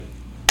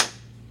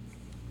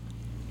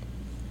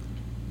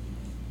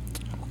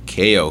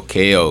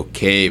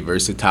Okay.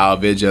 Versatile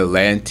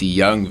Vigilante,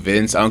 Young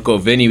Vince, Uncle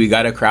Vinny. We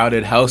got a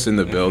crowded house in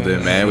the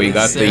building, man. We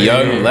got the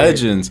young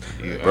legends.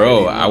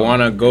 Bro, I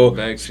want to go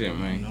back shit,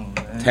 man.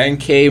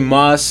 10K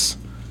Moss.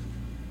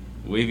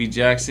 Wavy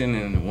Jackson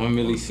and 1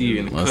 Milli C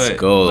in the cut. Let's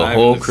go. The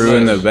whole crew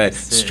in the bag.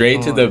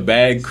 Straight to the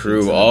bag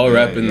crew. All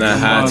repping the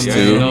hats,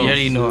 too. You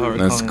already know how we're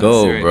Let's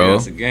go, bro.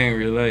 It's a gang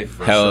real life.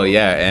 Hell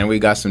yeah. And we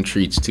got some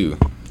treats, too.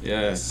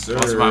 Yeah. That's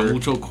my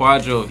Mucho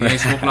Cuadro. If you ain't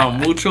smoking out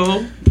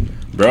Mucho,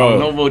 bro,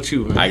 no about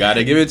you, man. I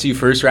gotta give it to you.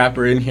 First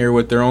rapper in here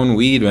with their own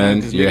weed,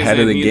 man. You're ahead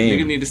of the game.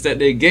 Niggas need to step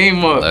their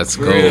game up. Let's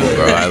go,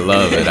 bro. I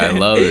love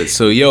it.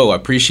 So, yo, I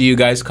appreciate you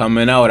guys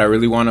coming out. I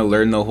really want to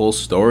learn the whole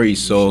story.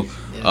 So,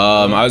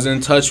 I was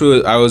in touch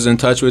with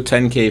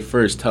 10K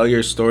first. Tell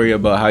your story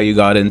about how you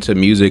got into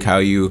music. How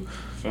you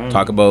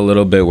talk about a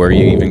little bit where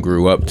you even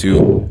grew up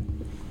to.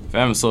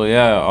 Fam, so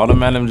yeah, all the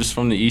man, I'm just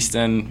from the East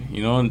End,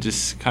 you know,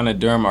 just kind of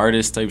Durham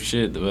artist type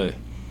shit. But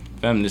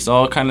fam, this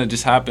all kind of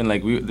just happened.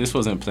 Like this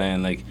wasn't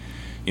planned. Like,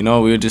 you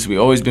know, we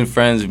always been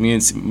friends. Me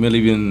and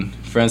Millie been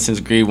friends since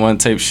grade 1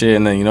 type shit.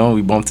 And then, you know,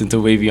 we bumped into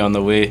Wavy on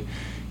the way.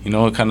 You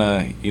know, kind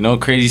of, you know,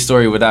 crazy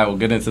story with that. We'll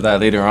get into that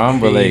later on.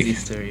 But like,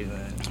 story,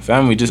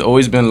 fam, we just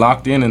always been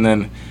locked in. And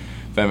then,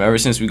 fam, ever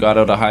since we got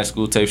out of high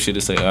school type shit,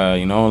 it's like,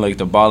 you know, like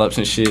the ball ups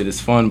and shit, it's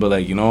fun. But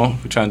like, you know,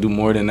 we're trying to do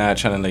more than that.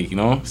 Trying to like, you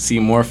know, see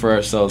more for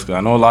ourselves. Cause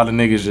I know a lot of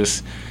niggas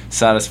just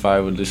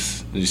satisfied with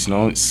just you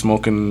know,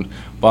 smoking,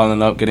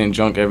 balling up, getting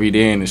drunk every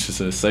day, and it's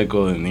just a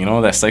cycle. And you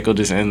know, that cycle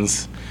just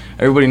ends.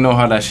 Everybody know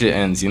how that shit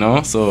ends, you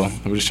know. So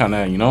we're just trying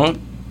to, you know,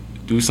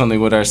 do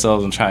something with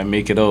ourselves and try and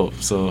make it up.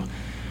 So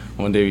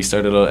one day we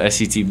started a little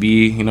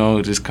SCTB, you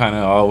know, just kind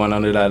of all went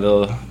under that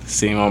little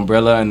same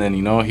umbrella, and then,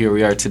 you know, here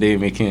we are today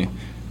making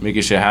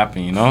shit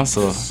happen, you know.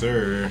 So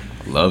sir,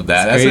 love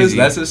that.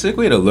 That's a sick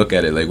way to look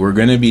at it. Like, we're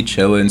gonna be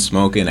chilling,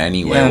 smoking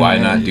anyway. Yeah, why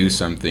man. not do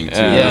something too?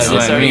 Yeah, that's it's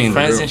what I already mean.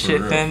 friends For and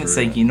shit, real, fam. for It's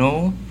real. like, you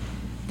know,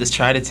 just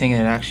try the thing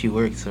and it actually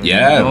works. Or,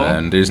 Yeah, you know?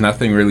 man. There's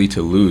nothing really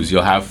to lose.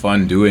 You'll have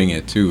fun doing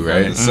it too,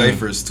 right? The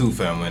ciphers too,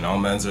 fam. When all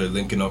mans are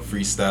linking up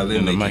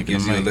freestyling, like, it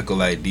gives you a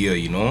little idea,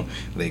 you know.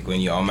 Like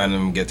when you all man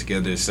them get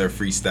together, start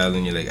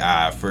freestyling, you're like,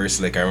 at first,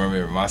 like I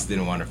remember Moss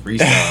didn't want to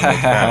freestyle. Like,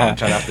 fam, I'm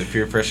trying to have to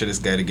peer pressure this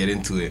guy to get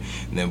into it,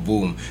 and then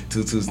boom,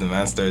 tutus, the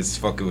man starts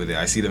fucking with it.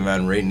 I see the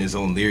man writing his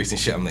own lyrics and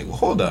shit. I'm like, well,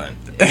 hold on.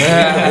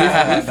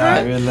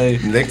 real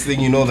life. Next thing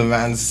you know, the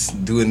man's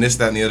doing this,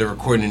 that, and the other,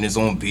 recording in his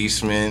own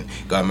basement.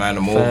 Got man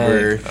him over.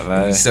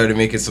 We started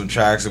making some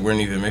tracks that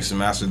weren't even mixed and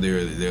mastered.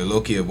 They're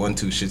low key at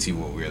 1-2 shitty.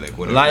 What we were like,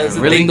 whatever. Lies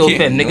the Really thing though, can't,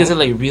 fam. you Niggas know? are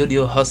like real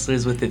deal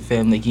hustlers with it,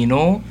 fam. Like, you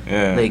know,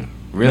 Yeah. like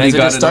Really really got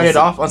just it started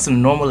on off on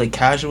some normal like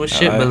casual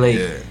shit, but like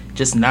Yeah.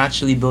 just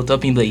naturally built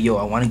up and be like, yo,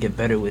 I want to get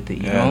better with it.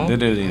 You Yeah, know?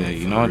 literally, like,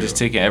 you know, just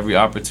taking every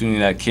opportunity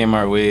that came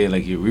our way.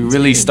 Like, we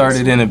really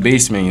started in a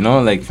basement, you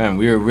know? Like, fam,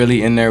 we were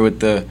really in there with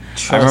the...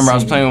 I remember I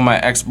was playing with my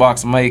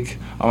Xbox mic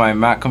on my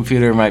Mac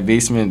computer in my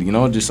basement, you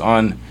know, just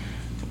on...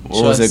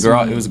 What was it?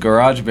 It was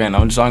GarageBand.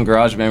 I'm just on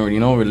GarageBand where, you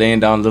know, we're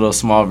laying down little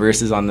small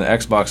verses on the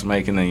Xbox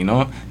mic, and then, you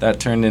know, that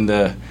turned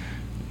into...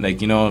 Like,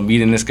 you know,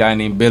 meeting this guy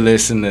named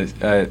Billis in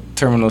the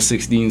Terminal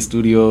 16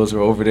 studios.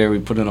 We're over there. We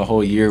put in a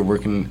whole year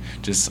working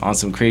just on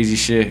some crazy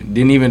shit.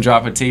 Didn't even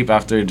drop a tape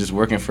after just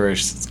working for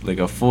like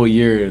a full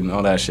year and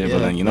all that shit. Yeah, but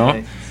then, you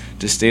know,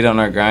 just stayed on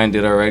our grind,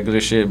 did our regular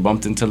shit,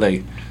 bumped into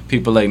like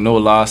people like No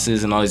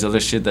Losses and all these other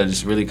shit that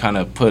just really kind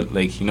of put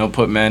like, you know,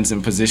 put mans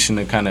in position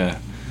to kind of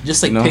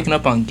just like you know? picking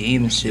up on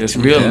game and shit. It's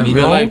too, real, fam, you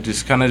real know? life,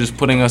 just kind of just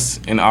putting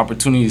us in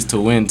opportunities to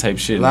win type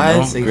shit.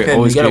 Lies, you know? like, fam,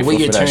 Always you gotta grateful wait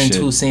your for that turn shit.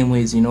 too, same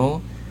ways, you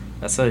know?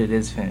 That's what it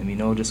is, fam. You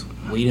know, just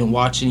waiting,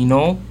 watching, you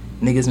know,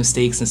 niggas'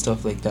 mistakes and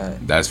stuff like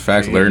that. That's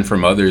facts. Yeah. Learn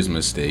from others'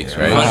 mistakes,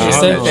 right? 100%,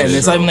 fam. Sure,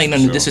 It's not even like none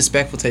sure.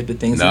 disrespectful type of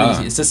things.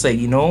 Nah. It's just like,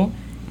 you know,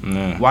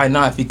 Yeah. why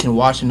not? If you can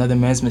watch another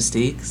man's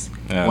mistakes,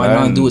 Yeah, why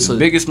not and do it? the So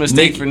biggest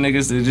mistake make- for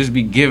niggas to just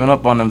be giving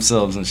up on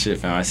themselves and shit,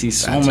 fam. I see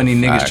so That's a many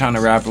niggas fact. trying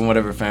to rap and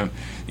whatever, fam.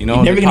 You know,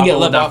 You're never they gonna pop get out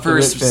love with that off the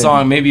first rip, fam.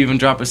 song, maybe even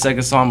drop a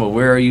second song, but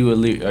where are you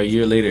a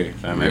year later,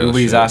 fam? Real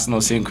Everybody's shit. asking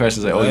those same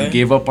questions, like, oh, you Right.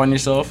 gave up on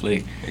yourself?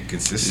 Like,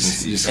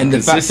 Consistency. Just- and the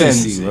fact that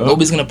Consistency, bro.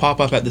 nobody's gonna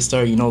pop up at the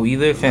start, you know,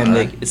 either, fam.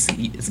 Like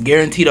it's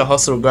guaranteed a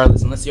hustle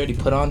regardless, unless you already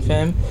put on,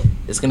 fam.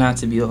 It's gonna have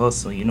to be a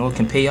hustle, you know. It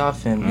can pay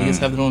off, fam. Niggas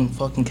have their own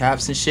fucking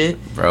caps and shit.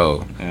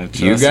 Bro, Yeah,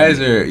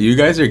 you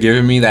guys are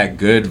giving me that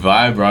good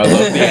vibe, bro. I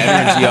love the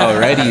energy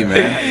already,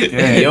 man.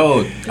 Yeah.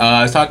 Yo,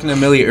 I was talking to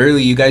Millie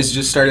early. You guys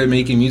just started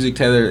making music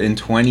together in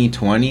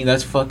 2020.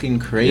 That's fucking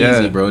crazy,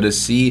 Yeah. bro. To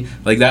see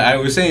like that, I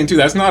was saying too.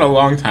 That's not a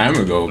long time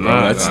ago, bro.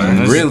 Nah, That's nah,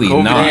 that's really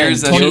COVID not.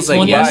 years, It that feels like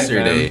 2020,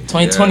 yesterday.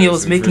 2020, Yeah, I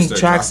was it's the making first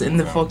tracks time in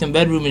the dropping, fucking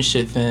bedroom and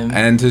shit, fam.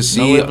 And to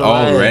see Nowhere to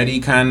lie. already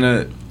kind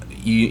of.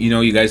 You know,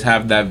 you guys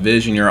have that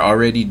vision. You're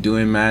already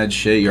doing mad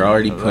shit. You're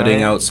already putting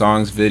Right. out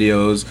songs,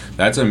 videos.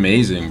 That's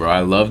amazing, bro. I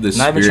love this.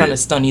 Not even trying to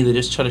stun either.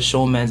 Just try to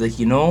show man's like,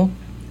 you know,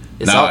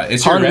 it's Nah, all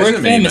it's your hard work,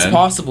 resume, fam. It's man.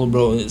 possible,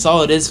 bro. It's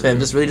all it is, fam.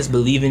 Just really just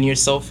believe in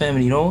yourself, fam.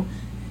 And you know,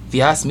 if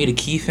you ask me, the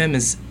key, fam,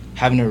 is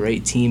having the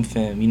right team,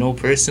 fam. You know,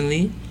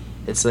 personally,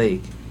 it's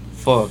like,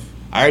 fuck.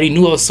 I already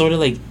knew I was sort of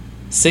like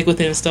sick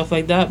with it and stuff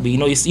like that. But you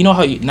know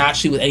how you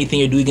naturally with anything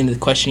you're doing, you're gonna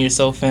question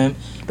yourself, fam.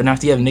 But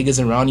after you have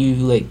niggas around you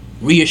who like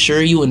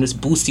reassure you and just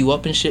boost you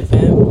up and shit,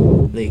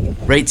 fam. Like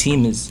right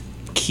team is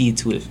key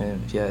to it,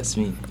 fam. If you ask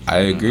me. I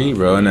agree,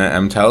 bro, and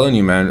I'm telling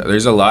you, man.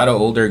 There's a lot of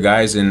older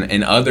guys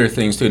in other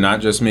things too,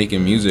 not just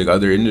making music,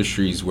 other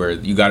industries where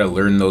you got to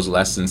learn those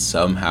lessons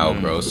somehow,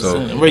 bro.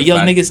 So we're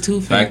young niggas too,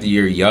 fam. The fact that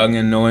you're young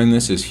and knowing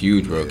this is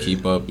huge, bro.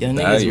 Keep up young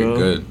that. Niggas, You're bro.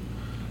 good.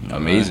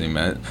 Amazing,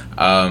 man.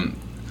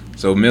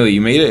 So Millie, you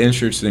made an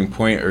interesting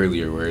point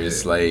earlier where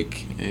it's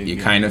like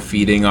you're kind of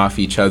feeding off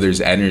each other's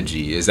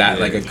energy. Is that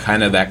like a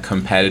kind of that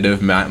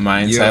competitive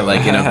mindset,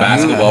 like in a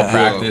basketball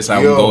practice?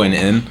 I'm going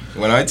in.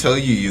 When I tell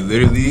you, you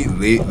literally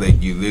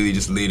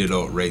just laid it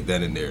out right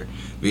then and there.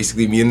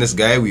 Basically, me and this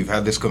guy, we've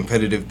had this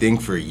competitive thing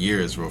for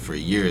years, bro,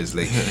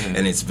 like,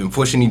 and it's been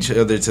pushing each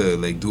other to,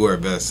 like, do our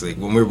best. Like,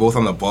 when we were both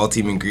on the ball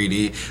team in grade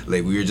 8,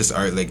 like, we were just,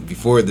 like,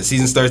 before, the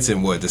season starts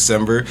in,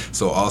 December,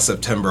 so all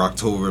September,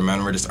 October,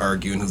 man, we're just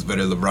arguing who's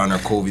better, LeBron or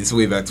Kobe. This is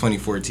way back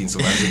 2014, so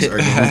I'm just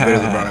arguing who's better,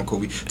 LeBron or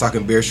Kobe,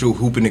 talking bear show,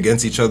 hooping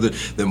against each other,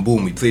 then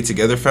boom, we play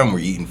together, fam, we're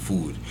eating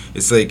food.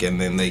 It's like,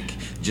 and then, like,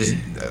 just,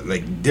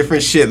 like,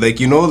 different shit, like,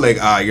 you know, like,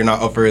 you're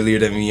not up earlier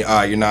than me,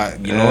 you're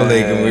not, you know,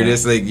 like, and we're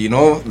just, like, you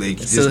know, like,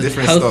 just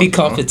different healthy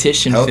stuff,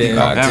 competition, healthy fam.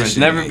 competition. It's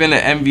never been an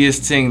envious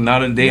thing,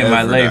 not a day in my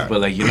Never life, that. but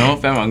like, you know,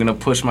 fam, I'm gonna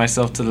push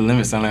myself to the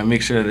limits. I'm gonna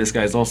make sure that this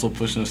guy's also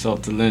pushing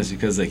himself to the limits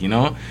because, like, you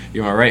know,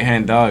 you're my right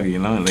hand dog, you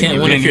know, like, Can't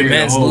you've win been if your here the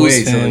mans whole lose,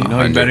 way, so, fam. you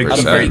know, you better 100%.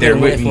 keep right there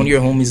with if me. one of your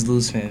homies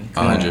lose, fam.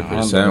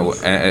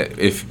 100%. And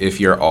if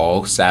you're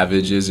all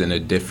savages in a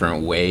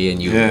different way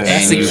and you Yeah.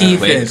 That's and the you key,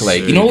 click, fam.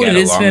 like You know what get it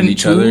is, along fam, with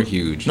each too? other,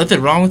 huge.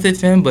 Nothing wrong with it,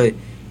 fam, but,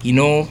 you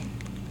know,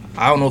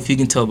 I don't know if you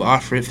can tell, but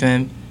off it,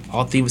 fam,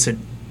 all three of us are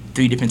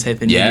 3 different type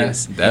of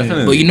Yes, niggas.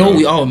 definitely. But you know, bro.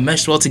 we all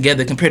meshed well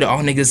together compared to all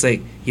niggas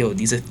like, yo,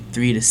 these are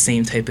 3 the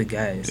same type of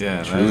guys.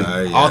 Yeah, True.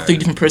 man. All 3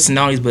 different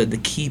personalities, but the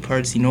key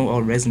parts, you know,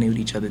 all resonate with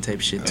each other type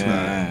shit too.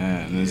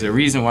 Yeah. And there's a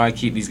reason why I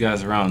keep these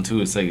guys around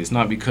too. It's like it's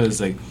not because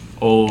like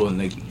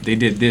like they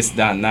did this,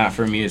 that, and that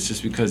for me. It's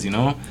just because, you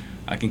know,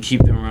 I can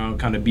keep them around,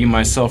 kind of be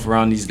myself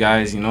around these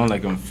guys. You know,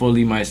 like I'm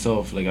fully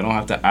myself. Like I don't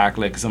have to act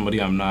like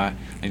somebody I'm not.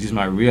 Like these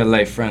my real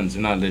life friends.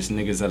 They're not just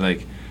niggas that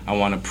like I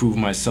want to prove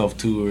myself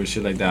to or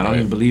shit like that. I don't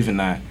even believe in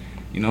that.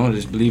 You know,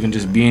 just believe in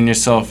just being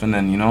yourself and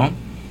then, you know,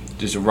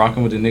 just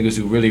rocking with the niggas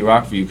who really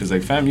rock for you. Because,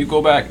 like, fam, you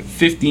go back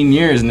 15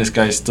 years and this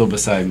guy's still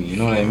beside me. You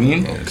know what I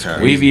mean? Okay.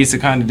 Wavy is a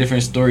kind of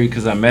different story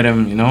because I met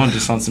him, you know,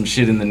 just on some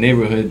shit in the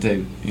neighborhood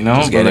to, you know.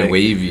 Just but, getting like,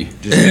 wavy.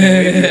 Just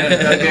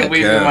getting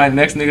wavy in my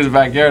next nigga's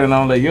backyard. And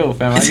I'm like, yo,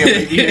 fam, I get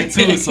wavy here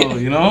too. So,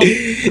 you know,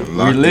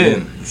 we're lit.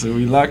 In. So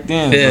we locked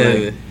in. Yeah. So,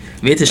 like,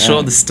 We had to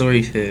show the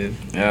story, fam.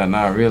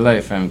 yeah, real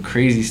life, fam.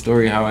 Crazy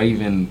story how I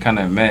even kind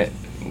of met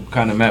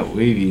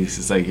Wavy. It's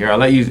just like, here, I'll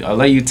let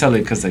you tell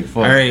it, cause like,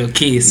 fuck. Alright,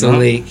 okay, so You know?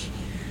 like,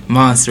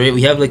 Mons, right?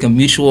 We have like a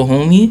mutual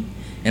homie,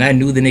 and I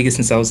knew the nigga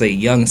since I was like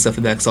young and stuff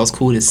like that, cause I was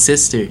cool with his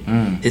sister.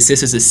 His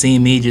sister's the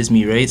same age as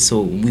me, right?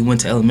 So we went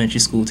to elementary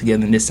school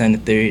together, and this and the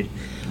third.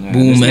 Yeah,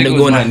 Boom, this ended nigga up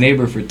was going my out-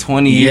 neighbor for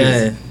 20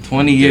 years.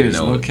 20 years,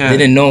 know no it. cap.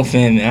 Didn't know,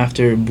 fam.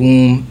 After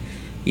boom,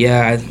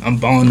 yeah, I'm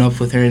balling up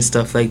with her and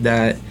stuff like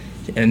that.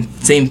 And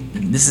same,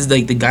 this is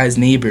like the guy's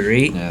neighbor,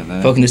 right? Yeah,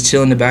 that. Fucking just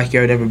chilling in the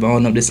backyard, ever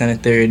balling up this and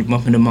the third,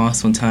 bumping the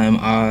moss one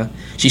time.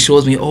 She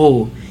shows me,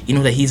 oh, you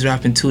know that he's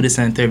rapping too, this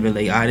and the third, but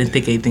like I didn't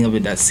think anything of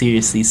it that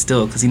seriously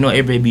still, cause you know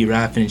everybody be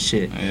rapping and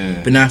shit. Yeah.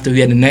 But then after we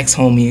had the next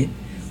homie,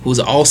 who was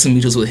also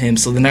mutuals with him,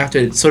 so then after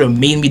it sort of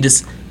made me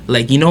just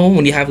like, you know,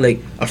 when you have like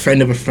a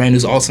friend of a friend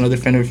who's also another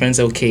friend of a friend, it's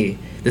like, okay,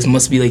 this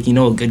must be like, you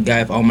know, a good guy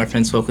if all my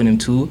friends fuck with him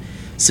too.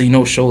 So, you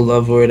know, show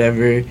love or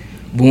whatever.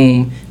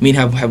 Boom. Me and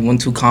have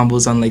 1-2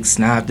 combos on like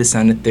Snap, this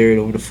and the third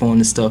over the phone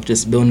and stuff,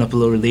 just building up a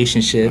little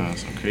relationship.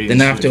 Some crazy Then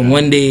shit, after man.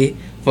 one day,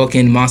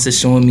 fucking Monster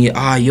showing me,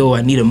 yo,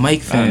 I need a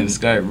mic, Fam, fam. this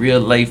guy real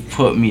life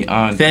put me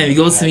on. Fam, he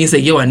goes to me and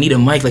like, yo, I need a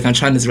mic. Like, I'm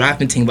trying this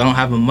rapping thing, but I don't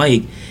have a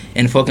mic.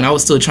 And fucking, I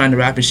was still trying to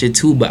rap and shit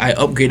too, but I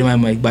upgraded my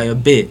mic by a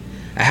bit.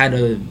 I had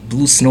a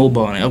Blue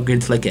Snowball, and I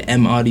upgraded to like an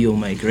M audio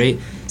mic, right?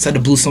 So I had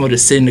the Blue Snowball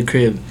just sit in the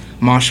crib.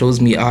 Ma shows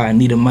me, I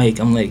need a mic.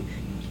 I'm like,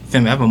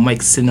 fam, I have a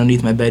mic sitting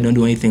underneath my bed. Don't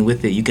do anything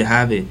with it. You can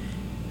have it.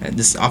 And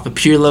just off of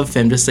pure love,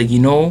 fam. Just like, you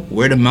know,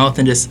 word of mouth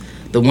and just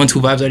the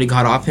 1-2 vibes already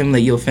got off him.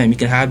 Like, yo, fam, you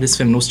can have this,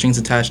 fam. No strings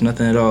attached,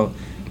 nothing at all.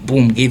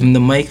 Boom, gave him the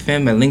mic,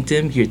 fam. I linked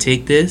him. Here,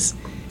 take this.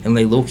 And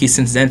like, low key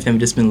since then, fam,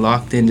 just been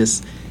locked in,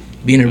 just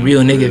being a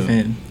real nigga,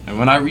 fam. And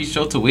when I reached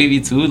out to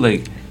Wavy too,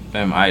 like,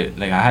 fam, I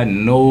had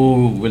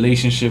no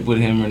relationship with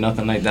him or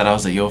nothing like that. I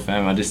was like, yo,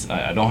 fam,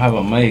 I don't have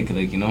a mic,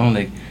 like, you know,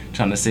 like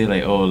trying to say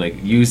like, oh,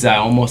 like use that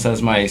almost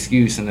as my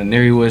excuse. And then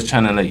there he was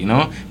trying to like, you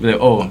know, be like,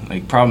 oh,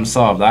 like problem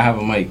solved. I have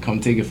a mic, come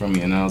take it from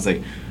me. And I was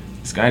like,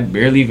 this guy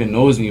barely even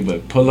knows me,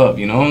 but pull up,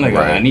 you know, like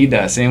Right. I need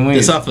that same way.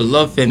 Just off of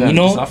love, fam. Yeah, You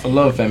know, just off of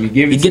love, fam. He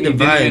gave it you to get me, the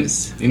didn't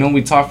vibes. even- You know,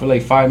 we talked for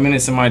like 5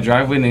 minutes in my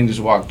driveway and then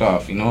just walked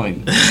off, you know.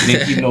 And he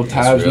didn't keep no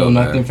tabs, real,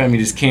 no nothing, man. fam. He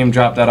just came,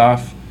 dropped that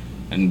off,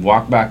 and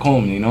walked back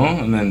home, you know.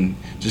 And then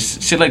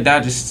just shit like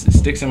that just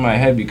sticks in my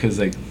head because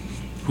like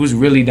who's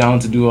really down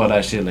to do all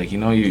that shit? Like, you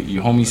know,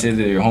 your homies say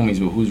they're your homies,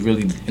 but who's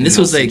really And this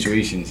was like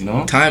situations, you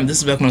know? This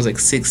is back when I was like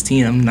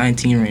 16. I'm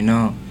 19 right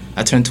now.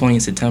 I turned 20 in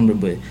September,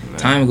 but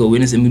time ago, we've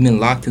been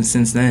locked in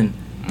since then.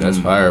 That's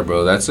fire,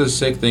 bro. That's a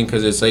sick thing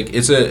because it's like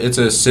it's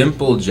a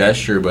simple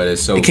gesture, but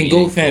it's so it can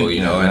go, fam.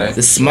 You know, and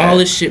the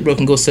smallest shit, bro,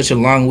 can go such a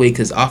long way.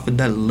 Because off of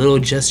that little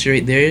gesture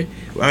right there,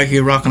 we're out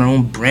here rocking our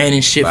own brand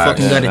and shit.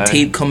 Fucking got a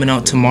tape coming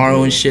out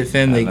tomorrow and shit,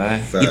 fam. Like,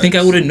 you think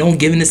I would have known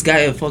giving this guy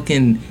a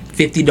fucking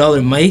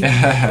 $50 mic?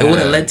 It would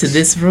have led to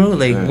this, bro.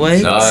 Like,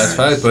 what? No, it's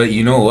facts. But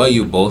you know what?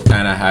 You both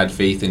kind of had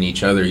faith in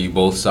each other. You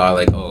both saw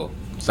like, oh,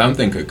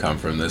 something could come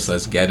from this.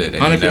 Let's get it.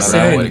 And 100%. You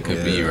never know what it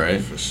could be, right?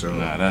 For sure.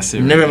 Nah, that's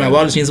it. Never in my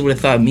wildest dreams would have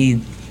thought me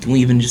doing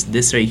even just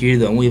this right here,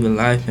 though. I won't even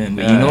lie, man.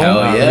 But you know,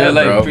 hell yeah,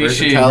 like, bro.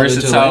 Appreciate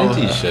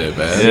versatility shit,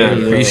 man.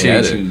 Yeah,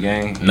 appreciate you,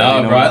 gang.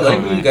 No, bro, I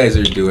like what you guys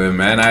are doing,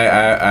 man.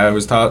 I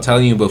was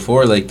telling you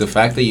before, like the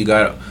fact that you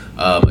got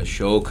a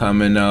show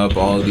coming up,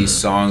 all these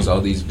songs,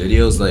 all these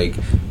videos, like.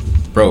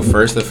 Bro,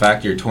 first the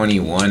fact you're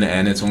 21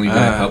 and it's only been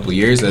a couple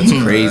years, that's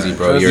crazy,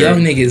 bro. You're young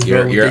niggas,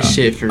 bro, with this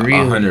shit, for real.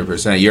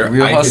 100%. You're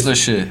real hustler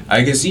shit.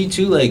 I can see,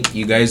 too, like,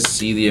 you guys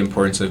see the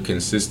importance of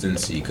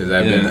consistency, because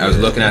I was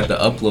looking at the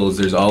uploads,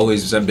 there's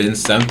always been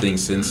something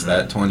since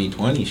that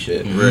 2020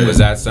 shit. Right. Was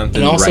that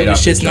something and also, right the off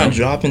shit's the not jump?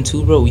 dropping,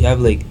 too, bro. We have,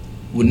 like,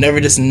 we're never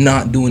just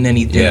not doing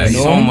anything. Yeah, you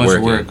know? So much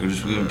Working. work. We're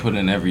just put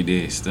in every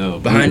day still.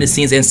 Behind the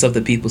scenes and stuff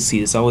that people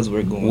see, it's always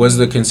work going on. Was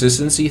the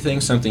consistency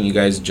thing something you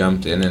guys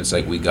jumped in and it's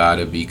like, we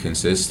gotta be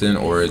consistent,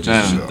 or it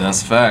just... Fam,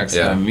 that's facts.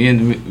 Yeah. Me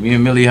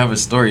and Millie have a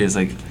story. It's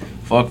like,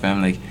 fuck, fam.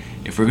 Like,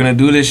 if we're gonna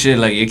do this shit,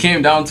 like, it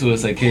came down to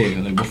us, like, hey,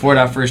 like, before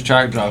that first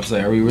track drops,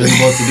 like, are we really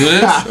about to do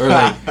this, or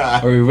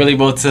like, are we really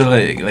about to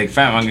like,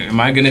 fam? Am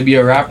I gonna be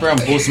a rapper? I'm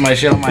posting my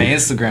shit on my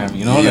Instagram,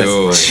 you know?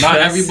 Like, not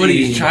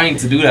everybody's trying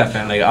to do that,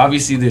 fam. Like,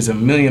 obviously, there's a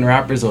million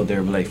rappers out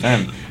there, but like,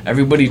 fam,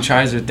 everybody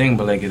tries their thing,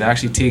 but like, it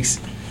actually takes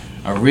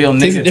a real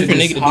nigga to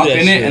just hop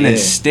in it and then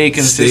stay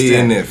consistent, stay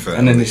in it, fam.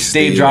 and then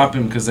stay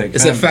dropping, because like,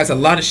 it's a fact, a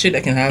lot of shit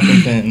that can happen,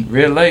 fam.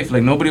 Real life,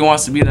 like, nobody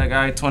wants to be that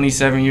guy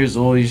 27 years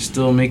old, you're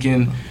still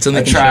making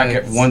a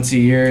track once a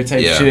year type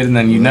shit, and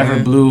then you never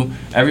blew.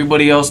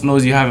 Everybody else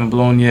knows you haven't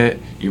blown yet.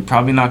 You're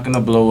probably not gonna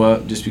blow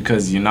up just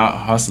because you're not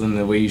hustling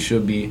the way you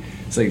should be.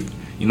 It's like,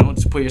 you know,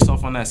 just put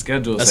yourself on that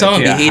schedule. That's how I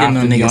be hating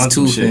on niggas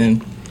too,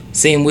 fam.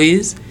 Same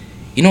ways,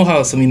 you know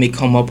how somebody may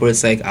come up where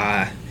it's like,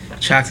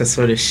 tracks are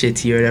sort of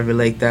shitty or whatever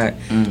like that.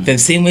 Fam,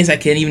 same ways I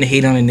can't even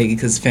hate on a nigga,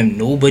 because fam,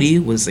 nobody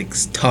was like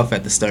tough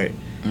at the start.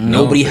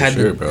 Nobody had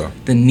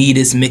the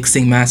neatest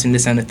mixing, mastering,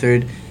 this and the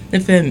third. Then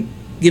fam,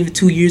 give it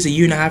 2 years, a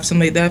year and a half,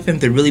 something like that, fam.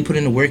 They're really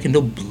putting in the work and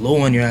they'll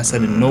blow on your ass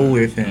out of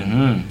nowhere,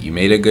 fam. You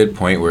made a good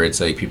point where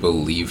it's like people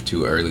leave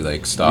too early,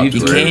 like stop you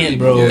too can't, early.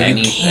 bro.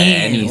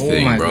 Anything,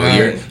 oh my bro.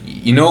 God.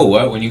 You know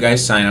what? When you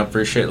guys sign up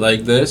for shit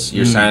like this,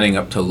 you're signing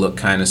up to look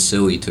kind of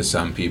silly to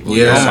some people.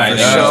 Yeah, fam,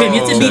 you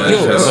have to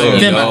be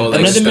fam,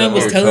 another man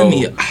was telling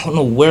me, I don't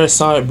know where I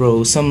saw it,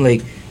 bro. Some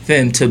like,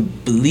 fam, to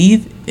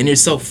believe in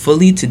yourself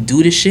fully, to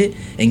do this shit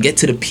and get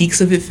to the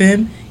peaks of it,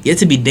 fam, you have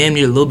to be damn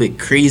near a little bit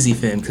crazy,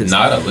 fam. Cause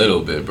not a little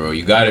bit, bro.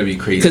 You gotta be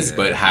crazy,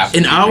 but half.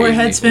 In our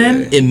heads,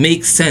 fam, it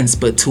makes sense.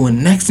 But to a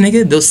next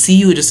nigga, they'll see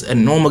you just a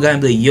normal guy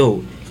and be like,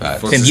 yo,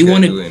 fam,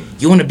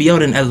 you wanna be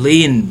out in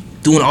LA and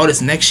doing all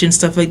this next shit and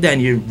stuff like that,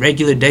 and you're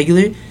regular.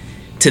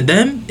 To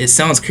them, it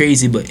sounds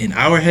crazy, but in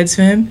our heads,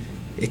 fam,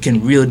 it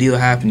can real deal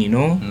happen, you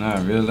know?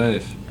 Nah, real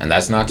life. And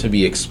that's not to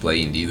be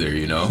explained either,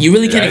 you know? You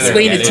really can't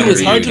explain it too.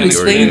 It's hard to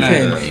explain,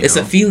 fam. It's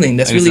a feeling.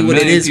 That's really what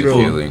it is,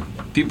 bro.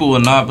 People will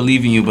not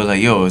believe in you, but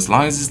like, yo, as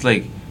long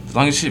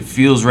as shit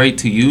feels right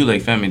to you,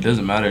 like, fam, it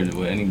doesn't matter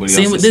what anybody else is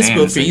saying. Same with this,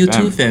 bro, for you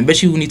too, fam.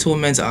 Bet you when you told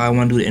men, I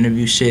want to do the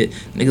interview shit,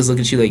 niggas look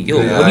at you like, yo,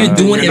 what are you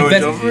doing?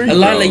 A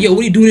lot like, yo, what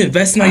are you doing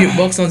investing all your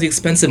bucks on the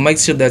expensive mic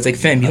shit that's like,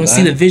 fam, you don't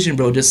see the vision,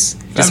 bro.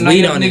 Just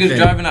wait on it,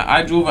 fam.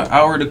 I drove an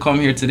hour to come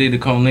here today to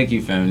come link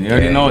you, fam. You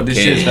already know what this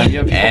shit is, fam. You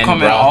have people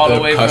coming all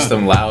the way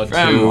custom loud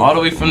fam, all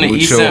the way from the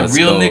East End.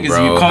 Real niggas,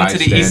 you come to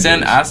the East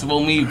End, ask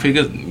about me, pick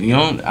up, you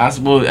know,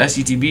 ask about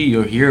SCTB,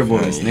 you'll hear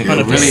about us,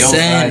 nigga. Really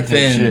outside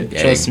fam.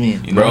 Trust me.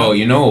 Bro,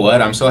 you know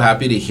what? I'm so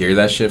happy to hear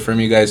that shit from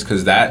you guys,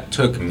 because that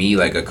took me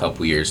like a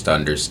couple years to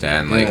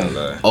understand. Like,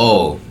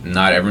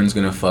 not everyone's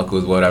gonna fuck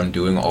with what I'm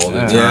doing all the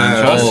time.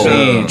 Yeah, trust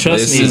me.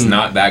 This is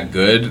not that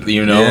good,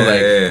 you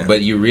know.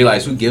 But you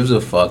realize who gives a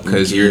fuck,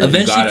 because you're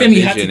eventually, fam.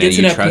 You have to get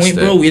to that point,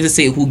 bro. We have to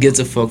say who gives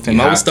a fuck, fam.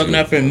 I was stuck in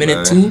that for a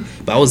minute too,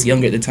 but I was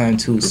younger at the time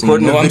too. So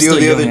recording a video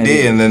the other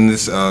day, and then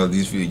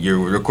you're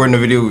recording a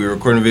video. We were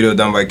recording a video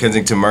down by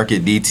Kensington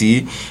Market,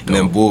 DT, and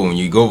then boom,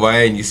 you go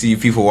by and you see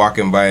people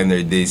walking by and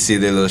they say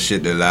their little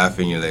shit, they're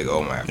laughing. You're like,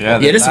 oh my. Yeah,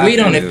 just wait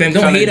on it, fam.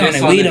 Don't hate on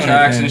it. Wait on it,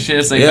 fam. And shit.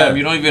 It's like, fam,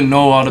 you don't even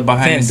know all the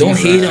behind the scenes. Don't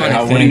hate on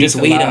it, fam. Just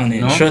wait on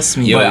it. Trust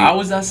me. But I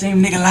was that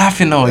same nigga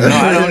laughing though. You know,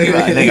 I don't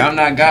even like. I'm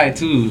that guy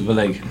too, but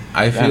like.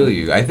 I feel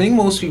you. I think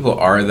most people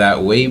are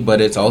that way, but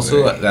it's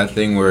also that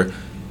thing where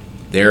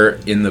they're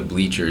in the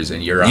bleachers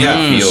and you're on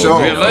the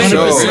field.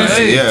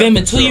 Fam,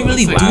 until you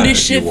really do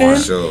this shit,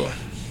 fam.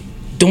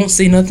 don't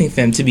say nothing,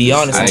 fam. To be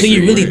honest, I until you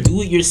agree, really right.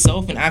 do it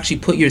yourself and actually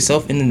put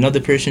yourself in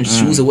another person's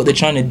shoes of what they're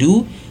trying to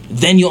do,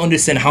 then you'll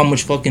understand how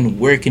much fucking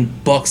work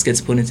and bucks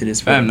gets put into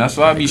this. Fam, that's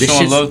why I be This showing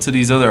shit's- love to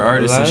these other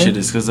artists and Right? shit.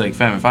 Is because, like,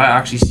 fam, if I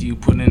actually see you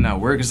putting in that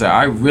work, it's like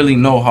I really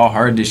know how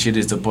hard this shit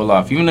is to pull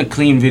off. Even a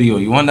clean video,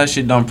 you want that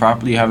shit done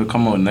properly, have it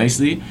come out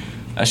nicely.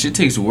 That shit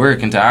takes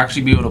work, and to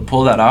actually be able to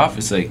pull that off,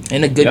 it's like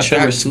And a you good have to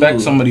track respect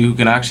too. somebody who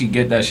can actually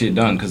get that shit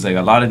done. Because like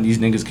a lot of these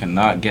niggas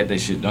cannot get that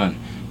shit done.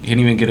 You can't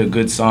even get a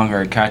good song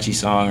or a catchy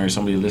song or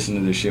somebody to listen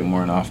to their shit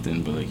more than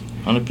often. But like,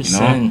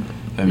 100%.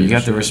 you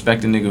got to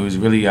respect the nigga who's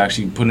really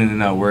actually putting in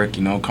that work,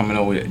 you know, coming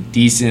up with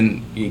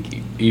decent,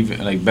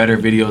 even like better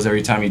videos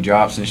every time he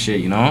drops and shit,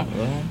 you know.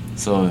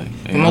 So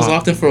I was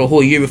locked in for a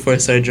whole year before I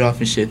started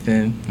dropping shit,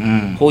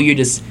 fam. Whole year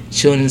just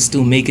chilling in the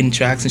studio, making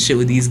tracks and shit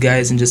with these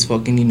guys, and just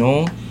fucking, you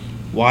know,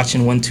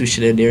 watching 1-2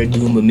 shit that they were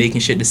doing, but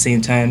making shit at the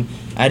same time.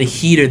 I had a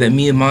heater that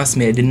me and Moss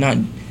made.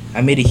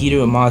 I made a heater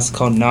with Moss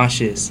called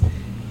Nauseous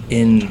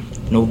in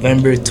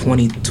November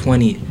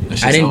 2020.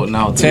 I didn't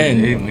now too,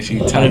 eh, when she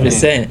type in.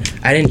 100%.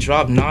 I didn't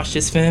drop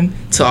Nauseous, fam,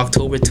 till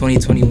October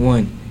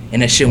 2021.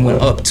 And that shit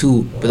went up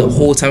too. But the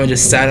whole time I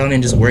just sat on it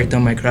and just worked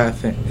on my craft,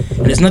 fam.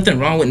 And there's nothing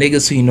wrong with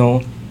niggas who, you know,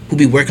 who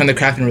be working on the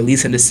craft and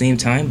release at the same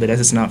time, but that's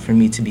just not for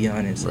me, to be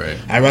honest. Right.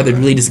 I'd rather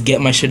really just get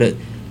my shit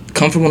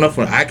comfortable enough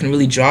where I can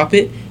really drop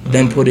it,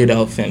 then put it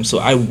out, fam. So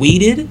I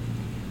waited,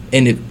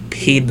 and it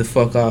paid the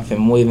fuck off,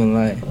 fam. Won't even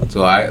lie.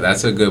 So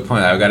that's a good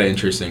point. I've got an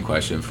interesting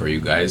question for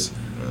you guys.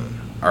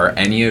 Are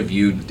any of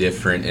you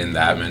different in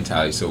that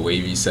mentality? So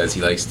Wavy says he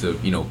likes to,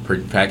 you know,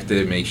 perfect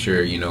it, make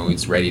sure, you know,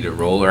 it's ready to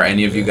roll. Or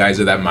any of you guys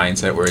are that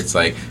mindset where it's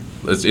like,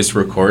 it's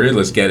recorded,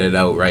 let's get it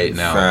out right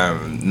now?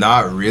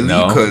 Not really,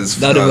 No?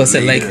 None of us are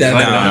like that.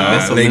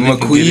 Nah, like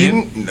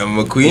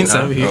McQueen. What's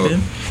over here,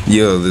 fam?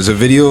 Yo, there's a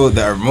video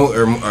that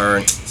our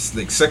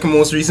like second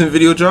most recent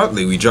video dropped.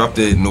 Like we dropped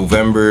it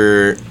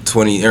October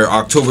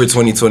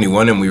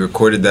 2021, and we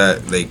recorded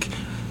that like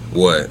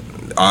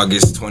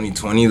August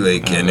 2020,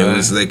 and it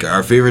was like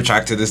our favorite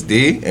track to this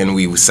day, and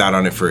we sat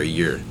on it for a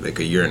year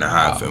and a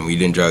half, and we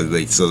didn't drop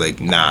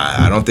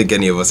I don't think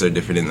any of us are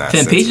different in that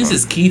Fam, sense, patience fam.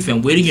 is key,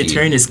 fam. Waiting your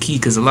turn is key,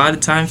 because a lot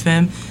of time,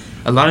 fam,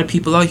 a lot of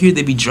people out here,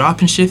 they be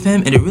dropping shit,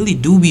 fam, and it really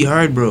do be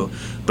hard, bro.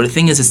 But the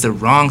thing is, it's the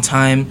wrong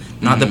time,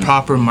 not the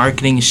proper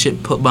marketing and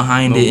shit put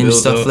behind it and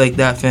stuff like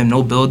that, fam.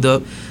 No build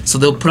up. So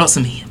they'll put out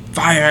some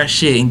fire ass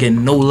shit and get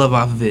no love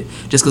off of it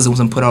just because it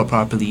wasn't put out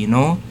properly, you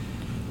know?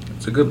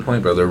 It's a good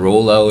point, bro. The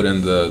rollout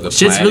and the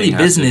Shit's really planning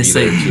has to be business.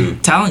 there, Like, too.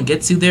 talent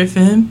gets you there,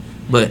 fam.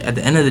 But at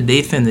the end of the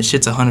day, fam, the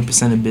shit's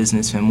 100% of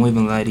business, fam. Won't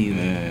even lie to you.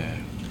 Yeah.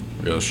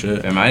 Real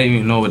shit. Fam, I didn't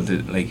even know what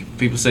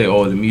people say,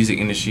 oh, the music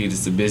industry,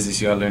 it's the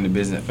business, you gotta learn the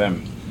business,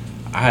 fam.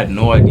 I had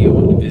no idea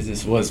what the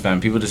business was, fam.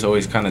 People just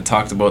always kind of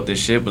talked about this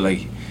shit, but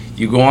like,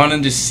 you go on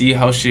and just see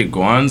how shit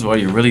goes while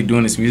you're really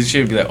doing this music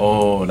shit, be like,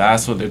 oh,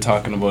 that's what they're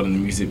talking about in the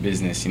music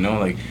business, you know?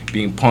 Like,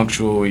 being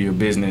punctual with your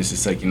business.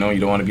 It's like, you know, you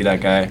don't want to be that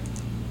guy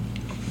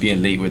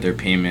being late with their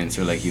payments,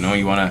 or like, you know,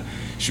 you want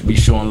to be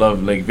showing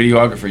love, like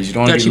videographers. You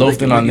don't want to be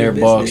loafing on their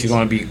bucks. You don't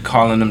want to be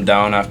calling them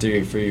down for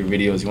your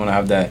videos. You want to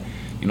have that,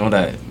 you know,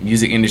 that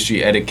music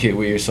industry etiquette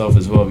with yourself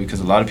as well, because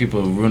a lot of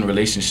people ruin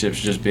relationships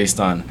just based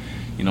on,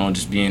 you know,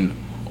 just being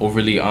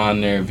overly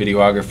on their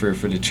videographer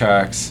for the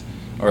tracks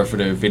or for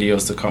their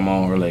videos to come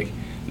out, or like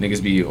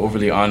niggas be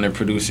overly on their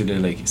producer to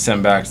like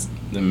send back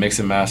the mix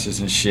and masters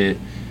and shit,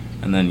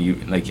 and then you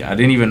like, I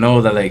didn't even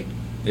know that like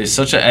there's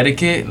such an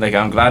etiquette. Like,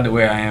 I'm glad the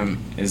way I am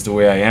is the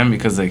way I am,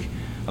 because like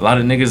a lot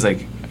of niggas,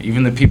 like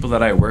even the people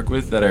that I work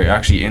with that are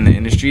actually in the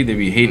industry, they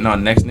be hating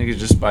on next niggas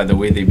just by the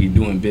way they be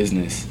doing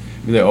business.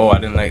 Be like, oh, I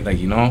didn't like,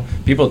 you know,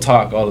 people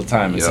talk all the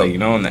time. It's like, you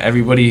know, and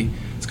everybody,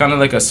 it's kind of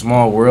like a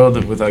small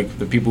world with like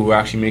the people who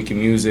actually making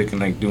music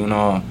and like doing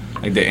all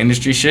like the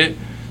industry shit.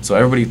 So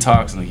everybody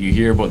talks, and like you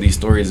hear about these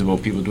stories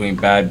about people doing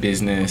bad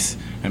business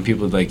and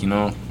people like, you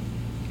know,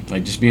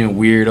 like just being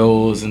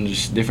weirdos and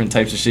just different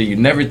types of shit. You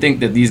never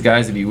think that these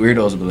guys would be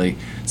weirdos, but like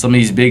some of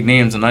these big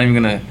names, I'm not even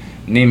gonna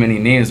name any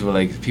names, but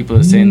like people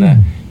are saying that,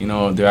 you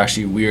know, they're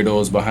actually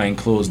weirdos behind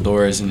closed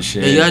doors and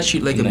shit. You gotta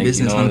treat like and a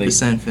business, you know,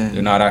 100%, fam.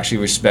 They're not actually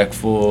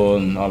respectful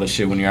and all the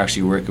shit when you're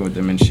actually working with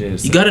them and shit.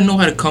 It's You like, gotta know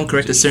how to come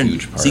correct a certain.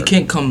 huge part. So you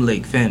can't come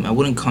like, fam. I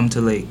wouldn't come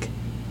to like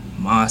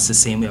Moss the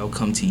same way I would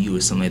come to you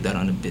or something like that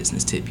on a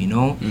business tip, you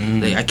know?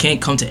 Like, I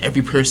can't come to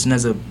every person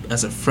as a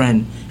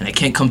friend, and I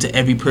can't come to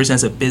every person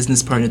as a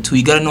business partner too.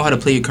 You gotta know how to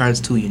play your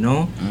cards too, you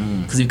know?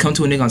 Because if you come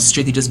to a nigga on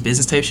strictly just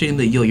business type shit, and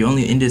be like, yo, you're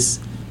only in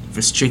this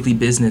for strictly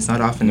business,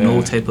 not offering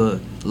no type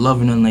of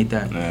love or nothing like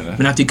that.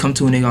 But after you come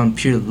to a nigga on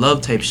pure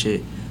love type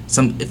shit,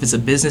 if it's a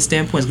business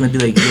standpoint, it's gonna be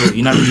like, yo,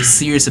 you're not really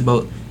serious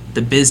about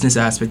the business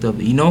aspect of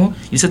it, you know?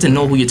 You just have to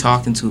know who you're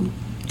talking to.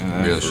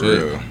 Real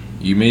shit.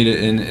 You made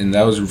it in, and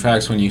that was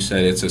facts when you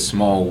said it's a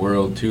small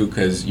world too,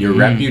 because your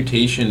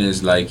reputation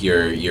is like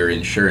your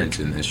insurance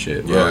in this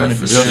shit, bro. Yeah, If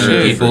for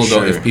sure. People For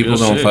don't, sure. if people Real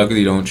don't shit. fuck with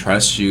you, don't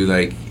trust you,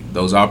 like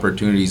those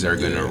opportunities are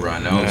gonna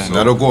run out. Yeah. So.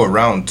 That'll go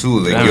around too.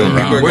 Like Yeah, yo, man.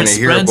 people are Word gonna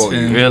hear spreads, about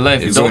man. you. Real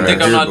life. It's Don't gonna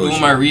think I'm hear not about doing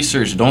you. my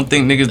research. Don't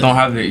think niggas don't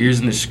have their ears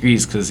in the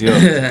streets. Cause yo,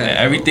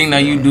 everything that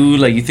you do,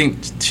 like you think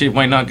shit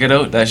might not get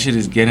out, that shit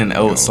is getting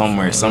out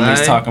somewhere. Somebody's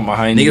Right. talking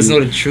behind you. Niggas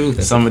know the truth.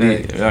 That's Somebody, a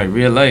fact. like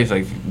real life,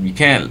 like you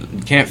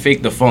can't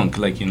fake the funk.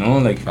 Like you know,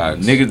 like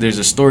Facts. nigga, there's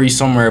a story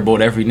somewhere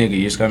about every nigga.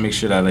 You just gotta make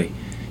sure that like,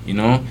 you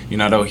know, you're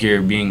not out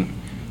here being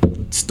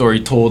story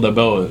told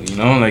about. You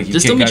know, like you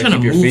Just don't can't be gotta trying to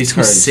keep your move face too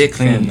cards sick,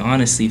 clean. fam.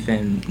 Honestly,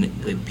 fam.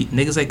 Like,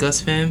 niggas like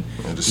us, fam.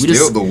 Just We stay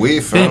just- out the way,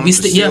 fam. We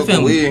Just stay, stay yeah, out the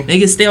fam. way.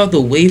 Niggas stay out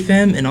the way,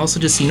 fam, and also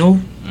just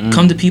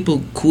come to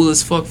people cool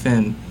as fuck,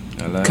 fam.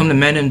 I like, Come to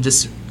men and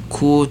just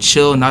cool,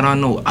 chill, not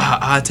on no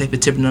type of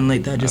tip, nothing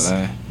like that. Just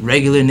I like.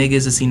 regular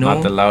niggas, just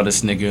Not the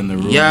loudest nigga in the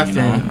room. Yeah, you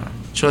fam. know?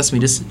 Trust me,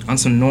 just on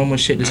some normal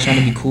shit, just trying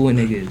to be cool with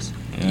niggas.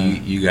 Yeah.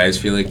 You guys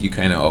feel like you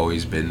kind of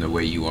always been the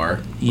way you are?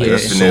 Yeah.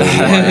 Definitely.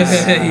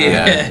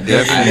 Yeah.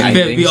 I Fam,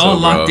 think we all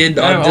so, locked bro. in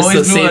I on just the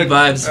always knew same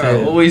vibes, I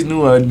fam. always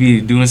knew I'd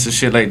be doing some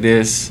shit like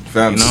this.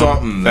 Fam, you know?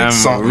 something, like Fam,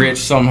 something. rich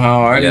somehow.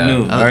 I already Yeah.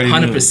 knew. I already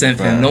 100%,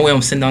 fam. Fam. No way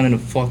I'm sitting down in a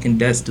fucking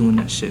desk doing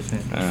that shit, fam.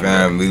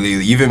 Fam,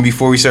 even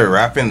before we started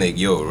rapping, like,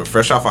 yo, we're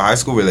fresh off of high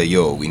school, we're like,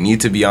 yo, we need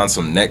to be on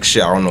some next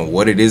shit. I don't know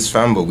what it is,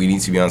 fam, but we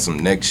need to be on some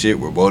next shit.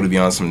 We're about to be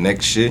on some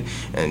next shit,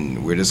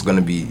 and we're just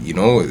gonna be, you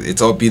know,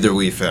 it's up either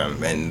way,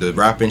 fam. And the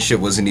rapping shit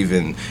wasn't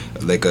even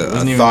like a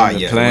Wasn't even thought in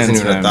the yet. It plans, wasn't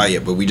even a fam. thought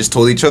yet, but we just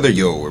told each other,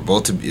 yo, we're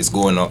about to, it's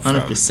going up, fam.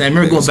 100%. I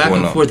remember Like, going it's back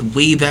and up. forth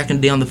way back in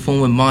the day on the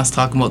phone with Moss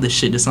talking about this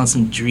shit just on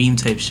some dream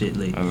type shit.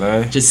 Like, I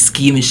like. just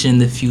scheming shit in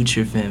the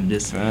future, fam.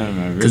 Just Fam,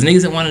 I because really-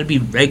 niggas don't want to be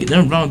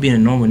regular. They're wrong with being a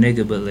normal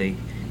nigga, but like,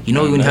 you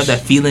know, Man, when you that's- have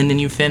that feeling in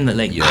your fam that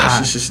like, Yeah,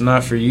 It's just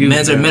not for you.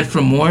 men's are fam. meant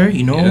for more,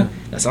 you know? Yeah.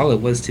 That's all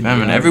it was to me.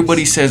 Man,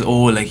 everybody says,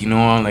 oh, like, you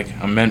know, like,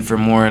 I'm meant for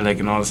more, like,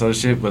 and all this other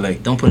shit, but,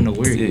 like, Don't put in the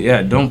work.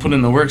 yeah, don't put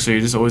in the work, so you're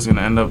just always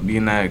gonna end up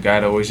being that guy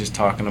that always just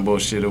talking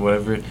about shit or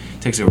whatever. It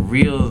takes a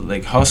real,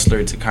 like,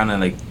 hustler to kind of,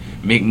 like,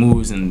 make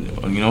moves and,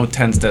 you know,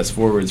 10 steps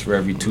forwards for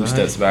every 2 Right.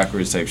 steps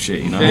backwards type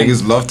shit, you know?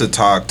 Niggas love to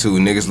talk too.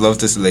 Niggas love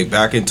to like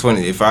back in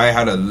 20. If I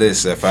had a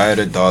list, if I had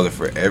 $1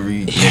 for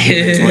every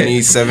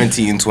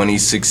 2017,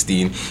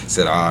 2016,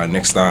 said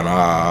next time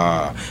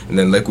and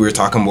then like we were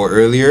talking about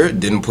earlier,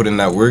 didn't put in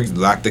that work,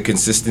 lacked the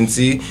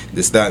consistency,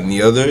 this, that, and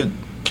the other.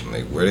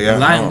 Like where they at?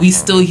 Lying, now? we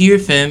still here,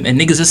 fam, and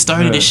niggas just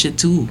started Yeah. this shit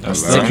too.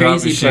 That's That's the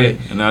crazy part.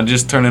 And I'm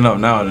just turning up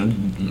now.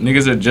 And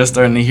niggas are just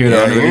starting to hear the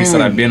Yeah, other lyrics that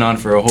yeah. I've been on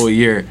for a whole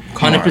year.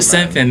 100%,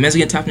 man. fam. Men's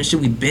getting tapped in shit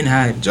we been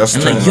had. Just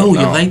and like, turn it yo, up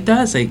you now. like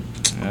that? It's like,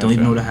 Yeah, don't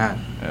even fam. know the half.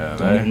 Yeah,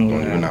 Don't even know Don't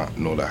the even half.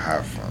 know the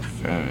half,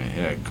 fam.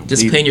 yeah, Just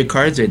complete- playing your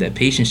cards right. That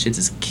patience shit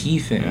is key,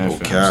 fam. Yeah, No fam.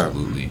 cap.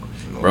 Absolutely.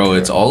 No Bro, cap.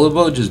 it's all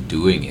about just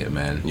doing it,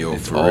 man. Yo,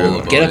 it's for all real.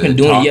 about Get up and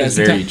do it, Talk yeah, is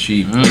very sometimes-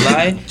 cheap.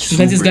 Lie. Sometimes you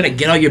just Super. gotta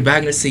get out your bag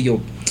and just say,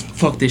 yo,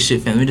 fuck this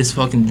shit, fam. Let me just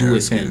fucking do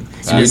it, fam.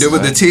 So we did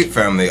with the tape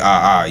family.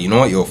 You know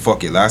what? Yo,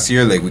 fuck it. Last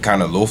year, like we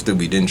kind of loafed it.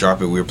 We didn't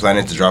drop it. We were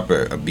planning to drop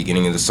it at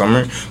beginning of the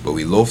summer, but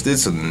we loafed it.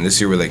 So then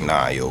this year we're like,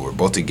 nah, yo, we're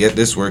about to get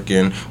this work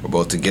in. We're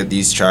about to get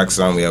these tracks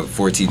on. We have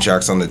 14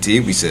 tracks on the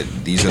tape. We said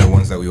these are the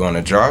ones that we want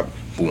to drop.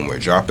 Boom, we're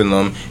dropping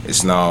them.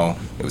 It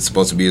was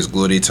supposed to be his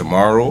glow day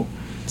tomorrow.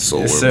 So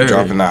Yes, we're sir.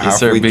 dropping that Yes,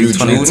 sir. halfway Big through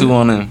 22 June.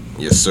 on him.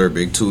 Yes, sir.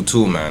 Big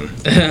 2-2, man.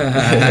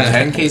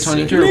 10K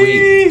 22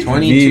 week.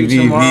 22 V,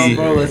 tomorrow, V.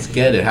 bro. Let's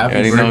get it. Happy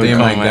Already know birthday, we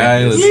my come, guy.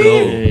 man. Let's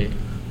go.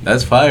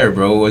 That's fire,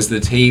 bro. Was the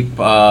tape?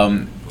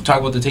 Talk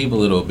about the tape a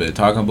little bit.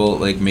 Talk about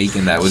like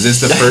making that. Was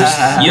this the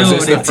first? Yo, was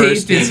this the the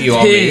first tape tape is you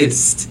all made?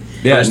 pissed.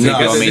 Yeah, First tape no,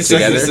 you all this made is-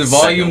 together. this is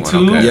volume Second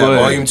one, 2, okay. Yeah, but-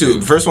 volume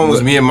 2. First one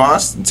was me and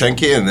Moss,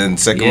 10K, and then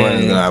second Yeah, one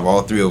is yeah. gonna have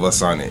all 3 of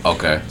us on it.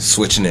 Okay.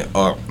 Switching it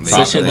up.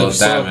 Talk Switching about it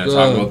that, up, man. so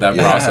Talk about that good.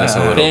 process a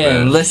little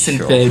Fam, bit. listen,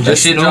 Sure. fam. That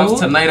Just shit know. drops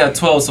tonight at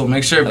 12, so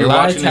make sure if you're Live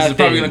watching this, tap it's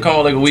probably in. gonna come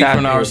out like a week Tap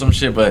from now or in. some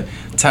shit, but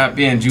tap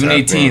in. June Tap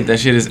 18th, in. that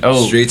shit is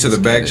out. Straight to the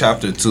back, get it.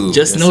 chapter 2.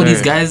 Just Yes, know sir.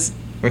 these guys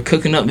were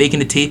cooking up, making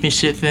the tape and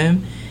shit,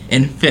 fam.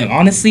 And fam,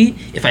 honestly,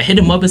 if I hit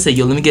him up and say,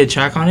 yo, let me get a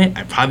track on it,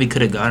 I probably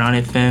could have got on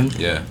it, fam.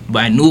 Yeah. But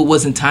I knew it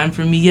wasn't time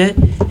for me yet.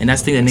 And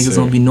that's the thing that niggas Sir.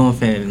 don't be knowing,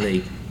 fam.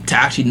 Like, to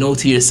actually know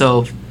to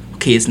yourself,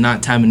 okay, it's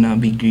not time and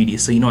not be greedy.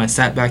 So, you know, I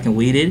sat back and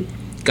waited,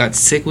 got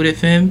sick with it,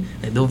 fam.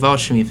 Like, they'll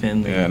vouch for me,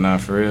 fam. Like, Yeah, nah,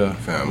 for real.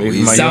 Fam, Maybe we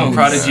my young sounds-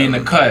 prodigy in the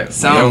cut.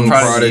 Sounds- Young Young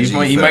prodigy.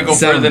 prodigy, You might go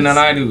fam. further than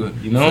I do,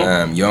 you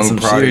know? Young Some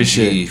serious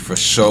prodigy for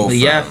sure. But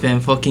yeah,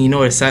 fam, fucking, you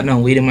know, I sat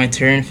down, waited my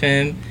turn,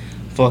 fam.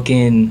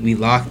 Fucking, we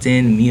locked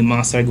in. Me and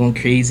Ma started going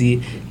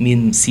crazy. Me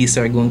and C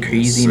started going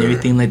crazy and sir.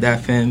 everything like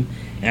that, fam.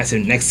 And I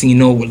said, next thing you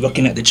know, we're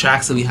looking at the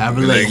tracks that we have.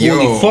 We're like, Like, yo.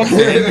 holy fuck,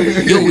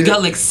 fam. Yo, we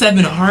got like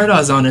 7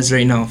 hard-ons on us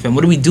right now, fam.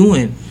 What are we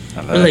doing?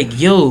 We're like,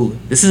 yo,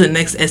 this is the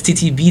next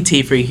STTB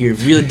tape right here.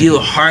 Real deal,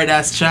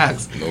 hard-ass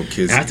tracks. No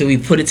kids. After we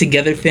put it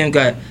together, fam,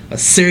 got a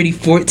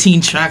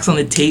 14 tracks on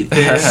the tape,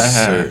 fam.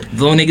 Sir.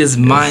 Blow niggas'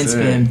 minds,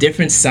 sir. fam.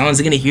 Different sounds.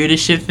 They're gonna hear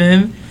this shit,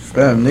 fam.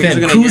 Fam, niggas Fam,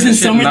 are gonna cruising hear this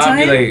shit and not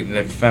be summertime?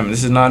 like, fam,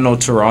 this is not no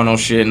Toronto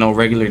shit, no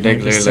regular, like,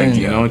 100%,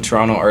 you know,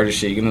 Toronto artist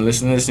shit. You're gonna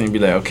listen to this and be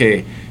like,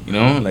 okay, you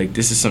know, like,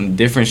 this is some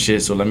different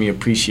shit, so let me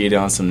appreciate it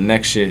on some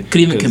next shit.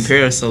 Couldn't even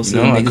compare ourselves to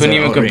No, them I niggas couldn't that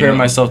even are out right compare now.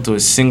 myself to a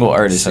single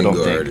artist, I don't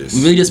think. artist.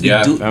 We really just be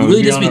Yeah, fam, we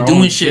really just on be our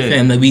doing own shit, shit.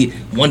 fam. Like we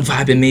one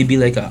vibe, it may be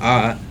like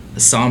a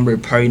somber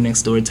party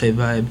next door type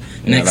vibe.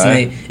 Next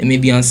like- night it may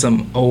be on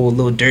some old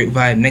little dirt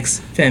vibe. Next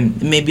fam,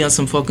 it may be on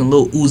some fucking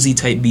little Uzi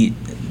type beat.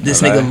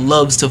 This I nigga like-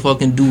 loves to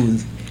fucking do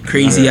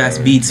crazy ass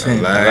beats,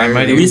 fam. I I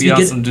might We even just be be on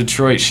get- some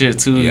Detroit shit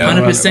too. Yeah.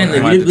 100%.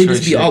 Like My we just Detroit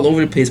be shit. all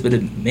over the place. But the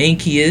main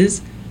key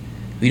is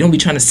we don't be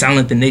trying to sound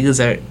like the niggas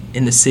that are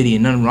in the city,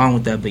 and nothing wrong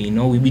with that. But you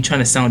know, we be trying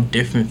to sound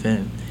different,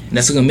 fam. And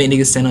that's what gonna make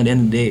niggas stand at the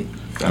end of the day.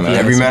 And Yeah,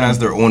 every that's man fine. has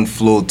their own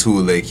flow too.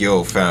 Like,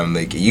 yo, fam,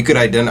 like you could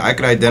I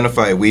could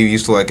identify Wave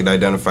used to. I could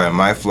identify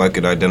my flow. I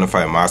could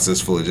identify Master's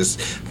flow. Just,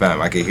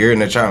 fam, I could hear it in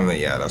the chat. I'm like,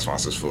 yeah, that's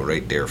Master's flow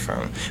right there,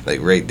 fam. Like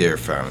right there,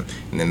 fam.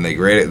 And then like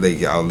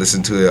I'll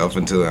listen to it up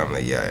until I'm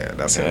like, yeah,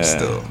 that's him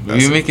still. We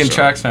be making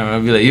tracks, fam. I'll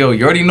be like, yo,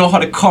 you already know how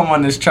to come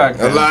on this track.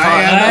 Fam.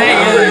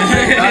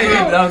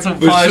 That's some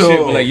For fire sure.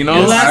 shit, but like, you know,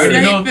 Yes, Last I already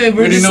night, know, fam, we're in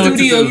already the know what to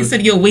studio. do. You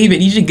said, "Yo, wave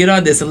it. You should get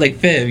on this." I'm like,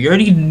 "Fam, you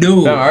already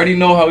know." Fam, I already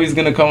know how he's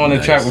gonna come on the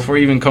track before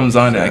he even comes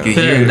on it. I can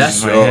Fam, hear it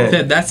that's in my head.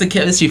 fam, that's the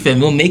chemistry, fam.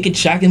 We'll make a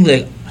track and be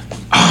like,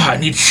 I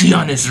need she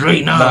on this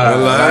right now. Nah,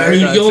 Or, nah,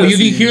 yo, trust you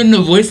be me. hearing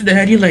the voice in the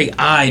head. You're like,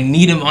 I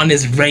need him on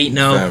this right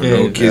now, Fam, fam.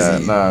 no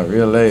kizzy.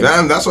 Real late.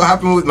 Fam, that's what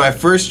happened with my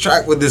first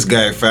track with this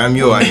guy, fam.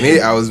 Yo,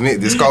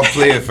 this called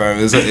Play It,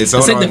 fam. It's It's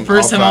out like the on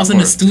first all time I was in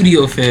the platforms.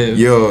 studio, fam.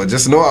 Yo,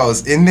 just know I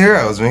was in there.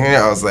 I was making it.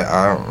 I was like,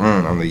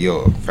 I'm like,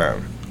 yo,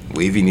 fam,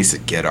 Wavy needs to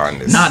get on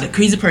this. Nah, the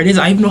crazy part is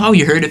I don't even know how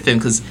you heard it, fam,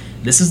 because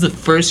this is the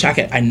first track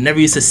I never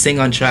used to sing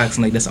on tracks,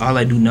 and like that's all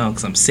I do now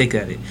because I'm sick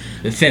at it.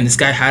 But fam, this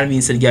guy had me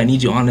and said, "Yeah, I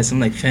need you on this." I'm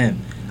like, fam,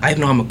 I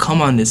even know how I'm gonna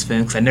come on this,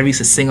 fam, because I never used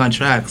to sing on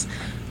tracks.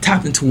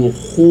 Tapped into a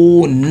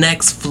whole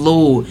next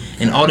flow,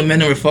 and all the men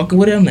that were fucking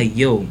with it. I'm like,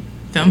 yo,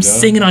 fam, I'm Yeah.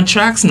 singing on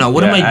tracks now.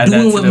 What Yeah, am I add that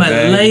doing to with the my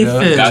bag, life, yeah.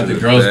 fam? Got the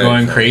girls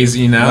going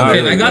crazy now. Nah,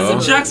 There I we got go.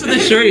 some tracks for the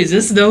shorties.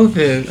 Just know,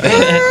 fam.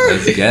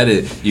 Let's get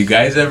it.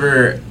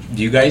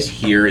 Do you guys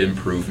hear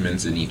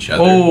improvements in each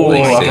other? Oh,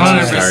 since you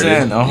 100%,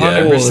 started?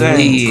 100%.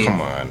 Holy.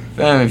 Come on.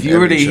 Fam, if you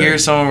were to Every hear track.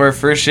 some of our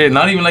first shit,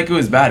 not even like it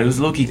was bad, it was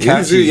low-key It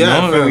catchy, is, you yeah,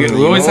 know? fam, We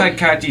you always know? had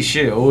catchy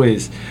shit,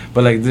 always.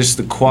 But like, just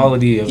the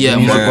quality of Yeah, the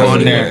more music Yeah,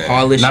 quality, wasn't more there.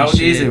 polished. and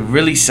Nowadays, shit. it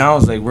really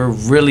sounds like we're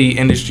really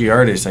industry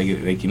artists.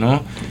 Like you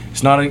know,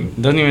 it's not.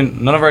 Doesn't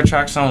even. None of our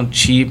tracks sound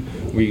cheap.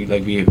 We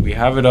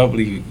have it up.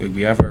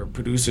 We have our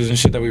producers and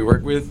shit that we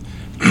work with,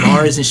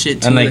 bars and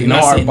shit too. and like you know,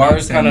 not our saying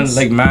bars kind of nonsense.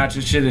 like match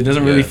and shit. It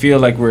doesn't really Yeah. feel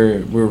like we're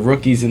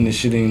rookies in this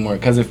shit anymore.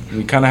 Cause if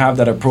we kind of have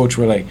that approach,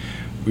 where like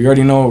we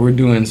already know what we're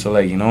doing, so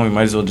like you know, we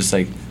might as well just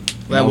like.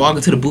 Like walk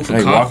into the booth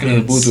with Like walking in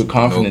the confidence. booth with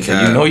confidence, No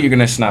like, you cap. know you're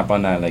gonna snap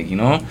on that, like you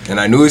know. And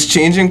I knew it's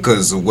changing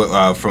because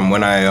from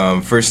when I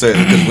first started,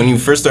 because when you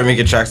first start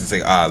making tracks, it's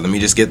like, let me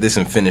just get this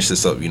and finish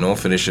this up, you know,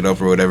 finish it up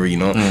or whatever, you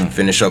know,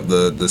 finish up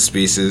the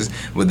spaces.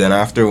 But then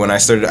after, when I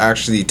started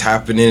actually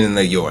tapping in and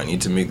like, yo, I need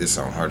to make this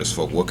sound hard as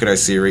fuck. What could I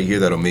say right here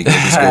that'll make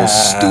this go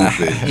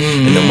stupid?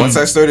 And then once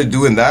I started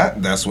doing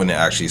that, that's when it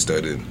actually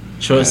started.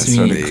 Trust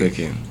Yeah, me. started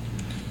clicking.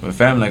 But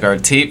fam, like our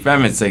tape,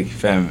 fam, it's like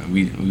fam,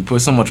 we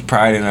put so much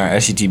pride in our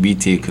SCTB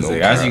tape because No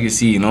like as cap. you can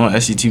see, you know,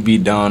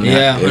 SCTB down,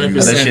 Yeah, got 100%,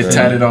 that shit fam.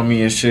 tatted on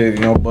me and shit,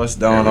 you know, bust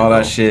down, There we all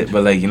that go. shit.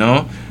 But like you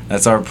know,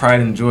 that's our pride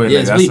and joy. Yeah, like,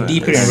 it's that's really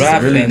deeper than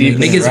rap, really fam. deep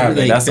Niggas than rap.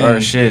 really, Like, that's fam,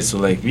 our shit. So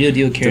like Real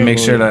deal care to make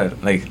about sure it.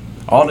 that like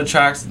all the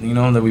tracks, you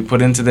know, that we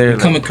put into there,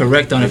 Coming like,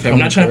 correct on it, fam. Coming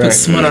We're not trying to put correct,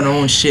 smut on our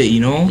own shit, you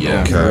know?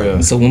 Yeah. for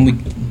real. So when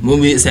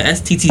we it's an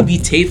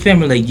STTB tape, fam,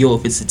 we're like, yo,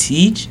 if it's a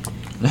teach,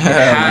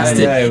 has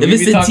to- if we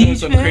it's be a talking teach,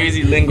 some fam,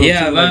 crazy lingo.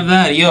 yeah, too, my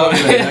bad, yo.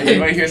 like, you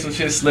might hear some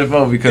shit slip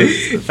out because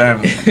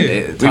fam, we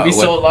be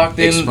so locked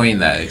in. Explain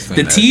that.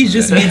 The tease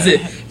just means it.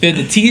 Fam,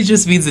 the tease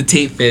just means the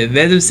tape, fam.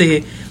 Let them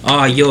say,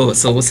 oh, yo,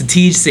 so what's the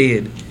tease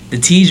saying? The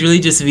tease really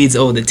just means,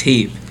 oh, the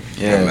tape.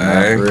 Yeah,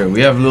 man. for real.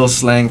 We have little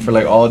slang for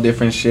like all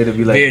different shit. It'd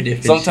be like Very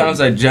different sometimes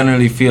shit. I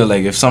generally feel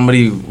like if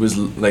somebody was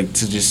like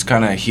to just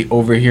kind of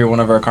overhear one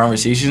of our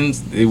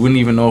conversations, they wouldn't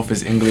even know if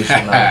it's English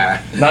or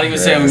not. Not even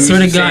saying we Swear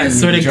to usually God, say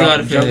swear to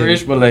God,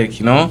 gibberish, but like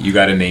you know, You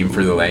got a name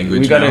for the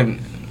language we gotta.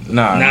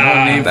 now? Nah,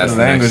 no name for that's the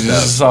the language. next It's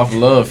step. just off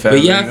love, fam.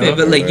 But yeah, you know? fam,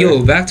 but like,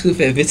 yo, back to it,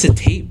 fam. If it's a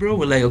tape, bro,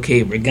 we're like,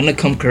 okay, we're gonna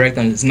come correct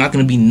on it. It's not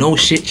gonna be no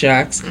shit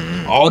tracks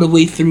all the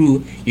way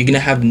through. You're gonna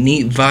have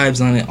neat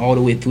vibes on it all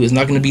the way through. It's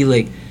not gonna be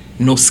like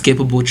no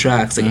skippable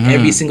tracks. Like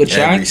every single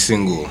track, Every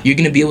single. you're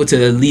gonna be able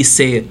to at least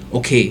say,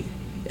 okay,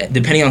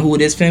 depending on who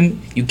it is, fam,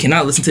 you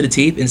cannot listen to the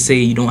tape and say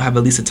you don't have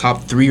at least a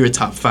top 3 or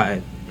top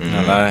 5.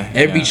 Not lie.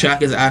 Every Yeah.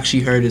 track is actually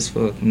heard as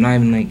fuck. I'm not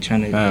even like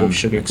trying to Fam,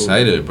 sugarcoat.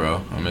 Excited,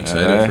 bro. I'm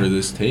excited Alright. for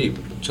this tape.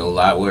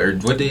 July.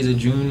 What day is it?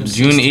 June.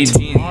 June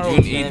 18th. Tomorrow,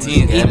 June fam.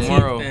 18th. 18th,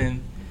 Tomorrow.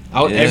 fam.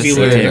 Out Yes,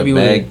 everywhere, sir. The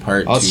everywhere. Bag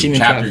Part All 2. streaming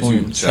Chapter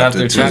platforms.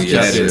 Chapter two, Yes,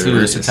 chapter sir. two.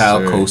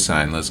 Versatile Yes, sir.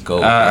 cosign. Let's go.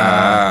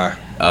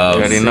 You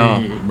already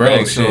know. Bro,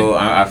 Bag so shit.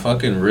 I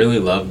fucking really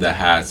love the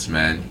hats,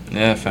 man.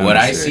 Yeah, fam. What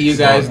I Sick. see you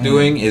guys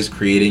doing is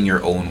creating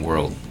your own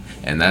world.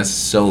 And that's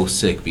so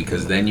sick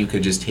because then you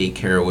could just take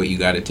care of what you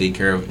got to take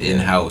care of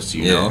in-house,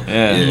 you know?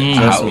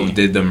 How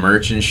did the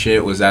merchant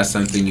shit, was that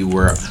something you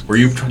were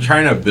you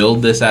trying to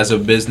build this as a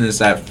business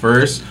at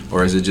first,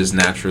 or is it just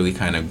naturally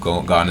kind of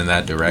gone in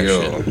that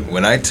direction? Yo,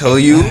 when I tell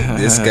you,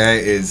 this guy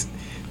is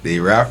the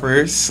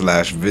rapper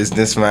 /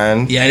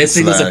 businessman. Yeah, this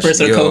thing was the first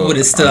one to come up with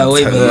it still.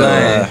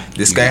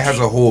 This guy has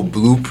a whole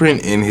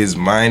blueprint in his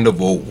mind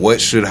about what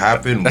should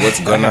happen, what's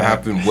gonna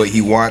happen, what he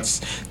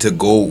wants to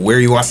go, where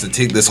he wants to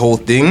take this whole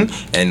thing,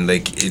 and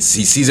like he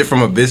sees it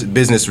from a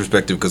business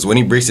perspective. Because when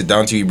he breaks it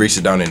down to you, he breaks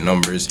it down in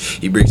numbers.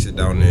 He breaks it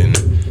down in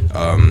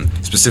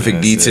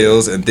specific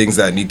details and things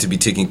that need to be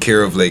taken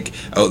care of, like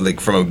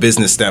from a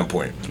business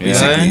standpoint,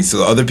 basically.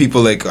 So other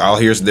people, like, I'll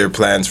hear their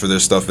plans for their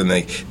stuff, and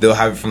like they'll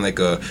have it from like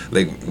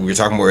we were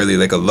talking about earlier,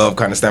 like a love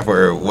kind of standpoint,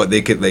 or what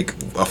they could, like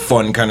a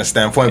fun kind of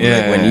standpoint. But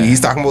like when he's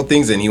talking about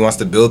things and he wants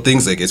to build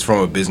things, like it's from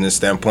a business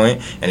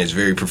standpoint, and it's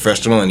very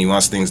professional, and he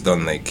wants things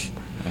done like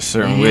a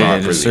certain way,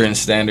 a certain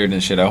standard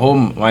and shit. I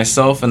hold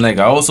myself, and like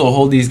I also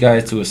hold these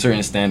guys to a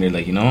certain standard,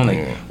 like, you know,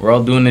 like we're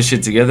all doing this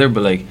shit together,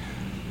 but like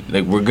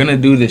we're gonna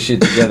do this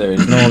shit together.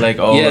 It's no like,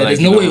 oh, there's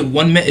no way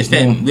one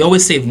man. We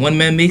always say if one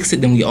man makes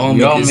it, then we all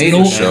make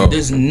it.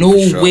 There's no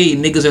way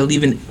niggas are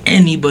leaving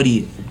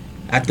anybody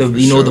at the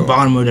the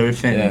bottom of their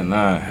fam. Yeah,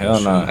 nah,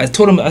 hell nah. I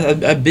told him,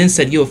 I've been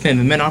said, yo, fam,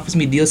 if a man offers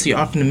me a deal, so you're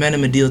offering the man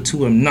a deal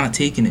too, I'm not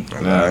taking it.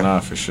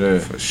 Nah, for sure.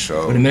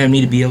 But the man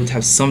need to be able to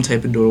have some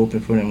type of door open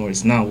for them, or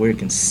it's not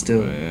working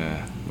still.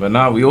 But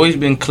nah, we always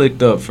been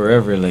clicked up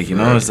forever, like, you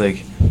know, it's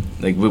like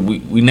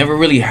we never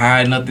really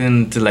had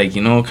nothing to, like,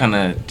 you know, kind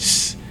of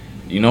just,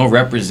 you know,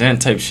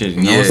 represent type shit,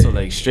 you know. So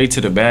like straight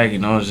to the bag, you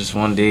know. It's just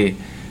one day,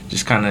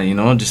 just kind of, you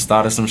know, just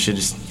thought of some shit,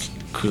 just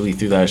quickly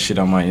threw that shit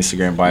on my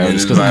Instagram bio,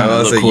 just because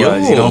I look cool.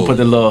 You know, put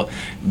the little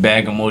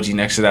bag emoji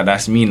next to that.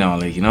 That's me now,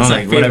 like, you know, it's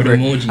like whatever.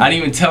 Emoji. I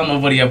didn't even tell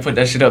nobody I put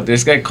that shit up.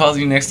 This guy calls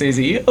me next day and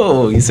say,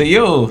 yo, he said,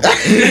 yo.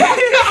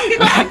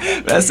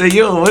 I said,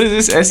 yo, what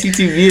is this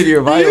SCTV in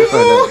your bio,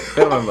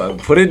 fam?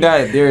 Put it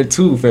that there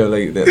too, fam.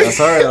 Like, that's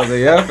hard. I was like,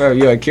 yeah, fam.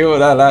 Yo, I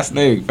killed that last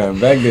name, fam.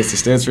 Bag this. It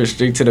stands for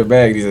straight to the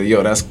bag. He said,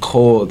 yo, that's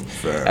cold.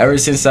 Fam. Ever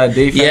since that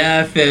day, fam.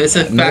 Yeah, fam. It's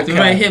a fact. When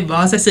I hit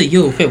boss, I said,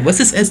 yo, fam, what's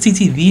this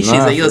STTV? She's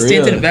like, yo, stay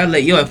to the bag.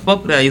 Like, yo, I fuck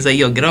with that. He's like,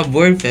 yo, get off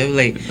board, fam.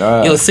 Like,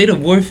 yo, say the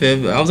word,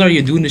 fam. I was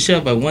already doing the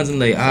shit by once, and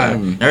like,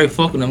 I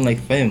fuck with him. I'm like,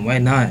 fam, why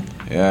not?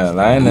 Yeah,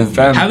 lying and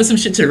fam. Having some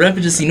shit to rap,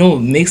 it just, you know,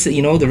 makes it,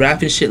 you know, the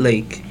rapping shit,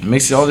 like,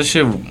 makes all this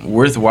shit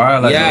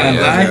worthwhile. Like, fam.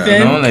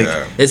 You know, like,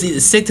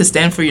 it's sick to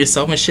stand for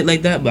yourself and shit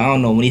like that, but I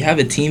don't know, when you have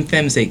a team,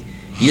 fam, it's like,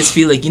 you just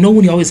feel like, you know,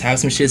 when you always have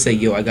some shit, it's like,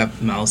 yo, I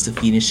got mouths to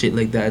feed and shit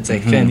like that. It's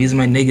like, fam, these are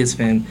my niggas,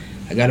 fam.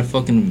 I gotta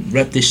fucking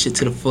rep this shit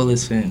to the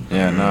fullest, fam.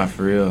 Yeah, nah,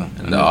 for real.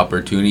 And the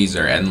opportunities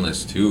are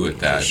endless too with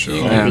that. Sure.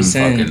 You can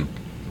fucking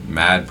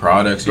mad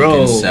products you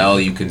can sell.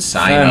 You can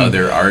sign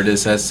other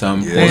artists at some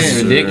point.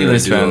 It's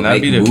ridiculous, fam.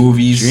 That'd be the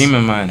movies, dream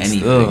of mine.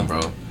 Anything,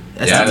 bro.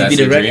 That'd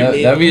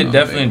be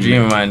definitely a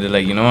dream of mine to,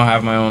 like, you know,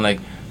 have my own,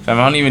 like, fam,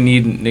 I don't even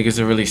need niggas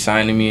to really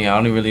sign to me. I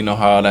don't even really know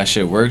how all that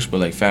shit works, but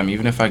like, fam,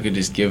 even if I could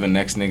just give a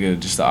next nigga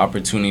just the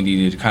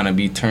opportunity to kind of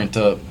be turned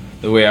up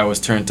the way I was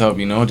turned up,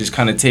 you know, just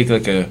kind of take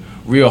like a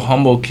real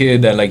humble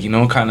kid that, like, you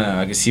know, kind of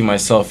I can see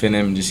myself in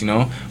him, just, you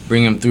know,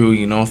 bring him through,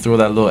 you know, throw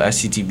that little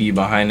SCTB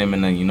behind him,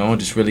 and then, you know,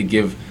 just really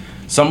give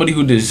somebody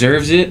who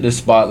deserves it the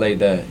spotlight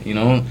that, you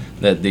know,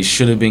 that they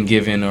should have been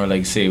given, or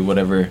like, say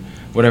whatever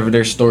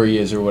their story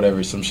is, or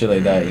whatever, some shit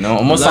like that, you know,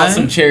 almost on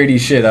some charity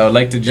shit. I would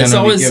like to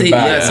generally give back.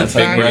 Yeah, it's a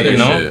fact, you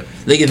know,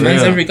 like if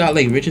man's ever got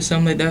like rich or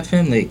something like that,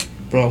 fam, like,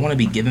 bro, I want to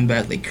be giving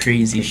back like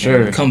crazy.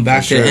 Sure. Come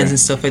back to the ends and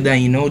stuff like that,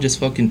 you know, just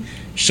fucking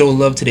show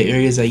love to the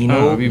areas that, you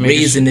know,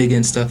 raise a nigga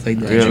and stuff like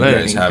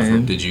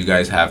that. Did you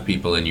guys have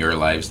people in your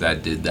lives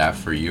that did that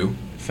for you?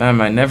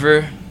 Fam, I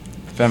never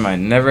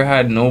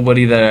had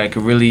nobody that I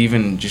could really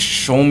even just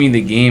show me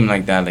the game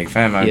like that. Like,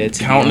 fam,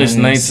 countless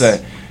nights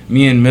that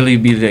me and Millie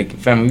be like,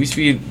 fam, we used to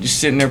be just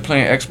sitting there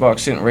playing Xbox,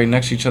 sitting right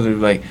next to each other,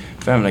 like,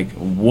 fam, like,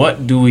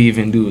 what do we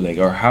even do? Like,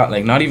 or how,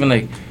 like, not even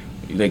like,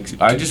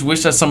 I just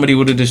wish that somebody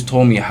would have just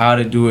told me how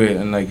to do it,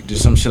 and like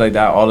just some shit like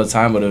that all the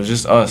time. But it was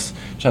just us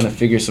trying to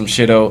figure some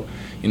shit out,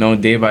 you know,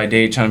 day by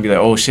day, trying to be like,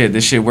 oh shit,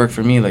 this shit worked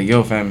for me. Like,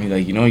 yo, fam,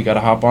 like, you know, you gotta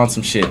hop on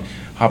some shit,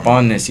 hop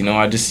on this. You know,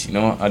 I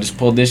just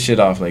pulled this shit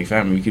off. Like,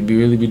 fam, we could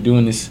really be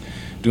doing this,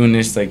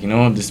 like, you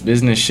know, this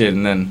business shit,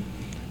 and then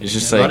it's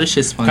just like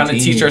kind of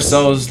teach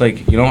ourselves,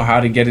 like, you know,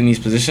 how to get in these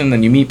positions.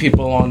 Then you meet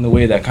people along the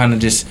way that kind of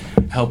just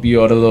help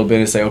you out a little bit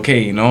and say,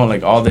 okay, you know,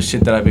 like all the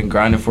shit that I've been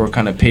grinding for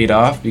kind of paid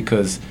off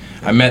because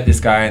I met this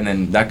guy, and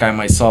then that guy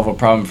might solve a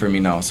problem for me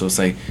now. So it's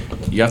like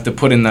you have to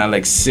put in that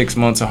like 6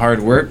 months of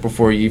hard work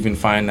before you even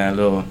find that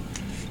little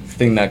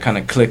thing that kind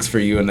of clicks for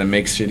you and then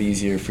makes shit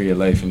easier for your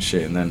life and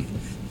shit. And then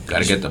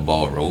gotta get the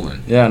ball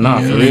rolling. Yeah,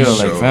 for real.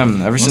 Like, fam,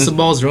 once the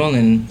ball's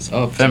rolling, it's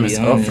up. Fam, it's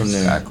up from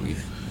there. Exactly.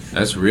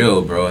 That's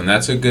real, bro, and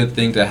that's a good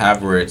thing to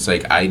have. Where it's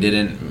like I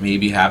didn't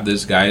maybe have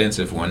this guidance.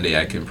 If one day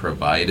I can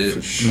provide it,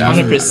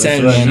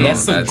 100%, man.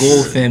 That's the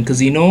goal, fam.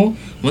 Because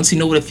once you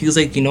know what it feels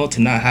like, to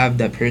not have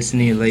that person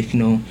in your life,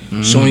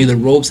 showing you the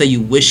ropes that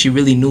you wish you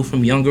really knew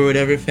from younger or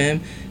whatever,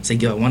 fam. It's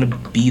like, yo, I want to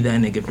be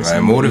that nigga for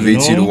somebody. It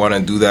motivates you to want to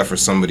do that for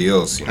somebody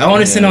else. I don't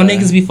understand how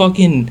niggas be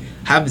fucking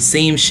have the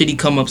same shitty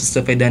come ups and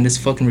stuff like that and just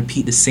fucking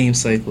repeat the same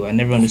cycle. I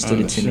never understood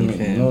it to me,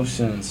 fam. No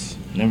sense.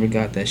 Never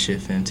got that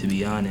shit, fam, to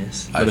be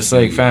honest. But it's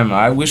like, fam,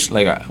 I wish,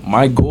 like,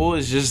 my goal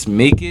is just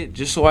make it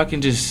just so I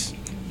can just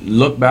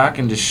look back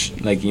and just,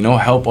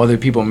 help other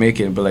people make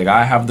it. But, like,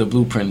 I have the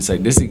blueprint. It's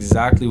like, this is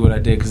exactly what I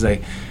did. Because,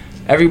 like,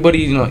 everybody,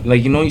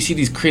 you see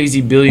these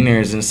crazy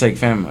billionaires, and it's like,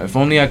 fam, if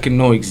only I could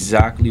know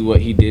exactly what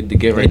he did to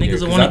get right there. Niggas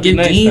don't want to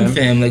give game,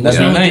 fam. Like, what's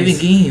wrong with giving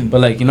game?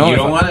 But, like, you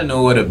don't want to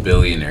know what a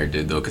billionaire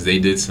did, though, because they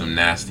did some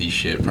nasty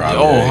shit, probably.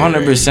 Oh,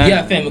 100%.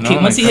 Yeah, fam. Okay,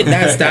 once you hit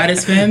that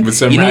status, fam,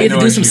 you have to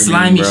do some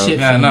slimy shit,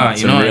 fam. Yeah,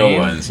 some real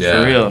ones,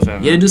 yeah. For real,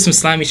 fam. You have to do some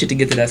slimy shit to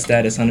get to that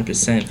status,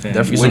 100%, fam.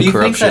 Definitely what do you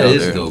think that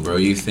is, there. though, bro?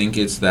 You think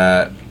it's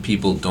that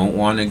people don't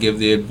want to give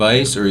the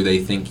advice, or they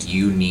think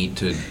you need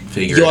to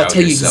figure it out I'll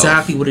tell you yourself?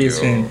 exactly what it is,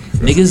 fam.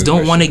 Niggas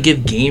don't want to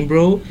give game,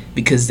 bro,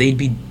 because they'd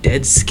be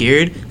dead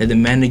scared that the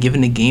man they're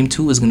giving the game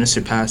to is gonna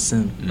surpass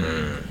them.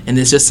 And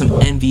there's just some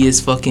envious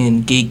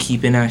fucking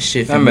gatekeeping ass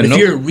shit, fam. But if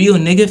you're a real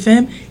nigga,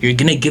 fam, you're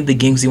gonna give the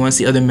game because you want to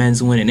see other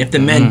men's win. And if the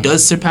man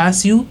does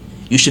surpass you,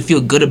 you should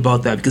feel good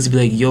about that because you'd be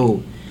like,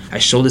 yo, I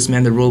showed this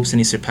man the ropes and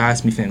he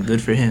surpassed me, fam.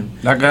 Good for him.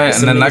 That guy,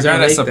 and then that guy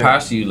that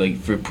surpassed you, like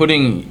for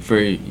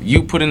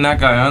you putting that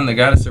guy on, the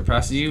guy that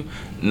surpasses you,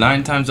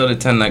 9 times out of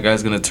 10, that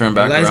guy's gonna turn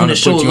back around and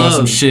put you on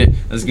some shit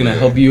that's gonna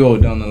help you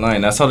out down the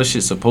line. That's how the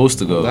shit's supposed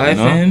to go.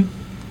 Fam.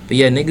 But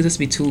yeah, niggas just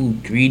be too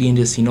greedy and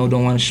just don't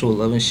want to show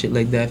love and shit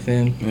like that,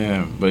 fam.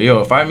 Yeah, but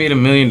yo, if I made $1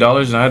 million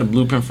and I had a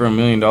blueprint for $1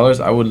 million,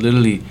 I would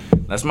literally.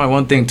 That's my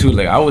one thing too.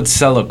 Like I would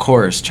sell a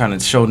course trying to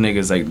show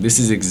niggas like this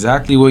is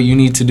exactly what you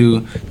need to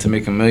do to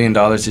make $1 million.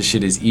 This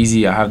shit is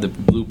easy. I have the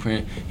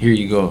blueprint. Here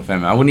you go,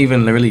 fam. I wouldn't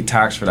even really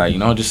tax for that.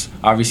 Just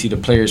obviously the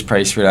player's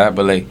price for that.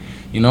 But like,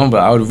 but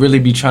I would really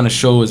be trying to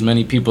show as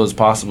many people as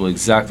possible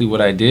exactly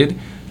what I did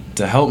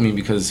to help me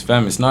because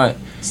fam, it's not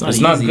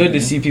easy, good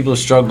to see people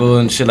struggle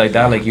and shit like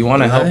that. Like you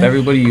want to help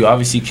everybody. You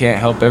obviously can't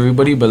help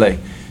everybody, but like.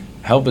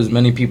 Help as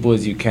many people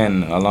as you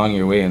can along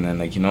your way, and then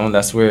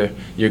that's where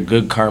your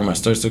good karma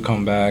starts to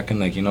come back,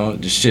 and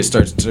just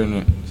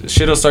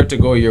shit'll start to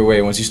go your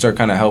way once you start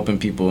kind of helping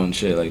people and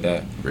shit like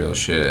that. Real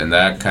shit, and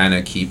that kind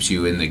of keeps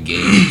you in the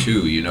game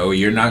too.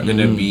 You're not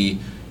gonna be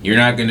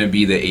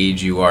the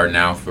age you are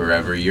now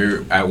forever.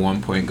 You're at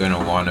one point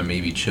gonna want to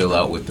maybe chill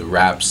out with the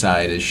rap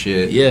side of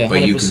shit, but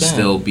 100%. You can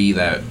still be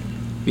that.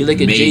 Be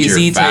like a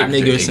Jay-Z type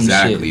nigga or some shit.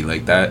 Exactly,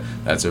 like that.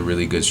 That's a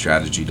really good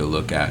strategy to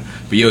look at.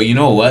 But yo, you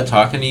know what?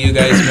 Talking to you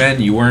guys,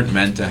 man, you weren't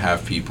meant to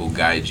have people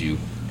guide you.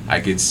 I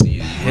could see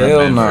it. You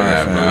weren't meant for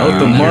that,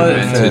 man. You're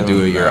meant to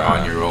do it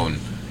on your own.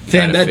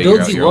 Fam, that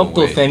builds you up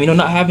though, fam.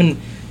 Not having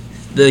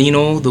the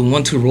the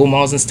 1-2 role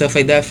models and stuff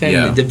like that, fam.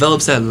 Yeah. It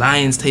develops that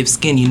Lions type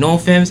skin,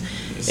 fam.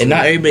 And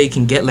not everybody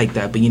can get like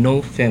that, but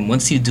fam,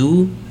 once you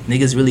do,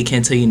 niggas really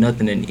can't tell you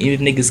nothing. And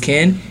even if niggas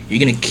can, you're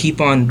gonna keep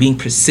on being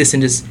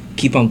persistent, just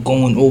keep on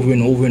going over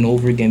and over and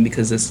over again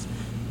because that's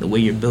the way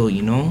you're built,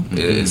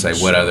 It's like,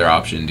 what other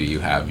option do you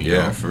have, you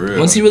know? For real.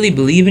 Once you really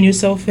believe in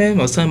yourself, fam,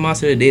 I was telling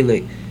Master the other day,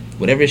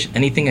 like,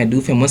 anything I do,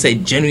 fam, once I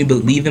genuinely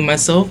believe in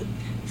myself,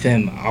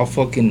 fam, I'll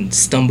fucking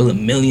stumble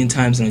 1,000,000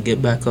 times and I'll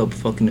get back up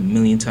fucking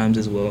 1,000,000 times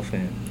as well,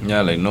 fam.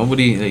 Yeah, like,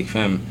 nobody, like,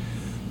 fam,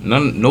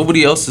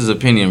 nobody else's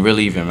opinion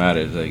really even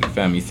matters. Like,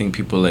 fam, you think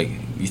people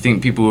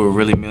who are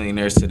really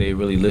millionaires today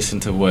really listen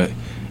to what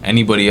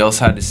anybody else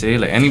had to say?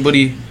 Like,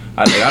 anybody...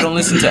 I don't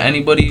listen to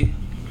anybody.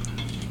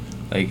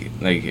 Like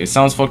it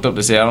sounds fucked up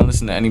to say I don't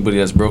listen to anybody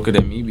that's broker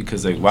than me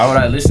because like why would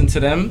I listen to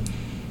them?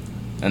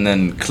 And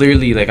then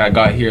clearly like I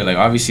got here like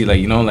obviously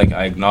like like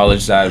I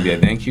acknowledge that I'd be like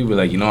thank you, but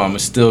like I'ma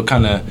still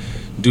kind of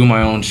do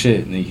my own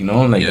shit, like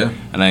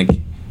and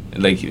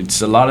like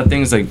it's a lot of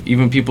things like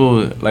even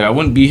people like I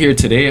wouldn't be here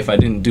today if I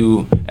didn't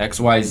do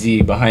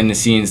XYZ behind the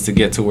scenes to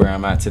get to where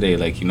I'm at today,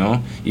 like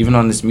even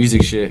on this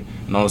music shit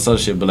and all this other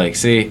shit. But like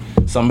say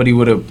somebody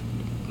would have.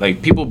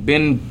 Like, people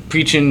been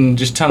preaching,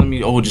 just telling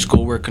me, oh, just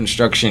go work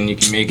construction. You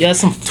can make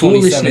some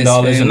foolishness,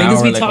 $27 an hour.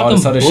 Niggas be like, talking all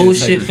this other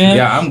bullshit, shit. Like, fam.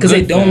 Yeah, I'm because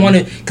they don't want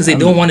to. Because they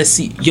don't want to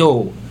see.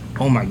 Yo,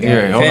 oh my god.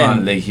 Here, hold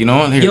on. Like, here,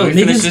 let me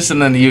finish this,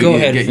 and then you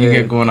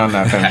get going on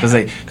that, fam. Because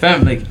like,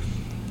 fam, like,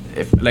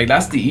 if like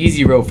that's the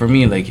easy road for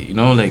me. Like,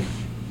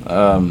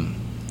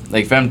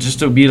 like, fam, just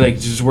to be like,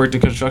 just work the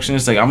construction.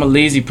 It's like I'm a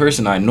lazy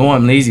person. I know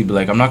I'm lazy, but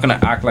like I'm not gonna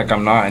act like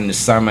I'm not and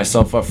just sign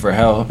myself up for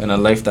hell in a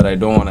life that I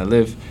don't want to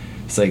live.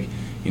 It's like,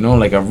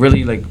 like I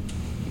really like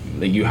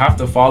you have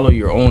to follow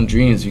your own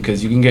dreams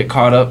because you can get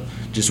caught up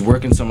just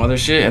working some other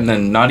shit and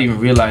then not even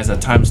realize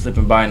that time's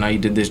slipping by and now you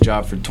did this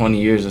job for 20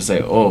 years. It's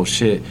like, oh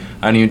shit,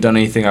 I hadn't even done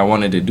anything I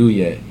wanted to do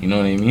yet. You know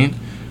what I mean?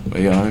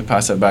 But let me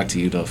pass that back to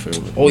you though. Fam,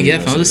 I'm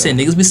just saying,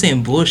 niggas be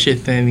saying bullshit,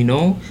 fam,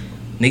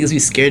 Niggas be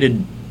scared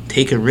to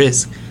take a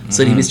risk.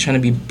 So he was trying to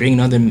be bringing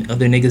other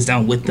niggas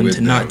down with them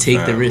to not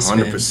take the risk,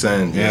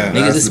 100%, yeah.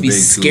 Niggas just be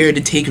scared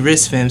to take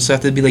risks, fam. So I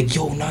have to be like,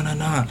 yo,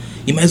 nah.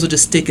 You might as well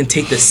just stick and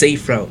take the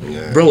safe route.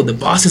 Yeah. Bro, the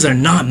bosses are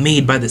not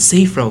made by the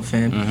safe route,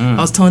 fam.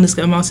 I was telling this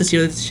guy, my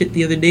sister, shit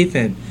the other day,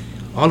 fam.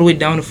 All the way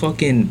down to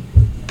fucking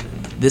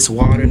this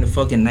water and the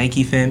fucking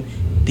Nike, fam.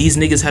 These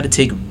niggas had to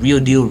take real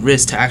deal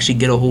risks to actually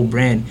get a whole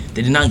brand.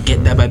 They did not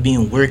get that by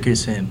being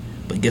workers, fam.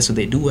 But guess what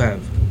they do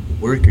have?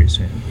 Workers,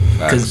 fam.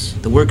 Because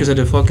the workers are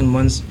the fucking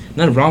ones.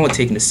 Nothing wrong with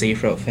taking the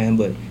safe route, fam.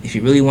 But if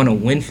you really want to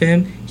win,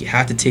 fam, you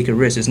have to take a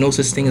risk. There's no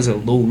such thing as a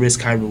low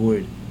risk, high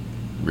reward.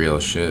 Real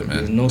shit, man.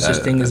 There's no such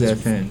thing as that,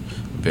 fam.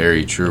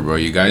 Very true, bro.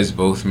 You guys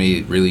both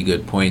made really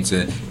good points,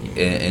 and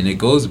it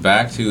goes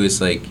back to, it's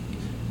like,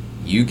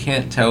 you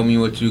can't tell me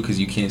what to do because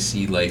you can't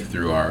see life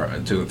through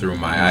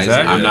my eyes.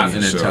 Exactly. I'm not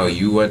gonna tell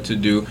you what to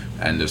do.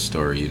 End of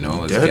story. You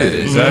know, let's get get it.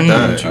 it. Exactly.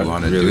 What you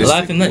want to do.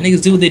 Life and let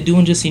niggas do what they do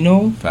and just, you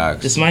know,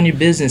 Facts. just mind your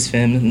business,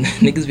 fam.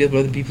 Niggas be up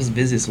other people's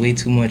business way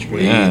too much, bro.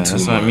 Yeah, that's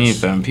what I mean,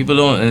 fam. People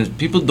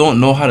don't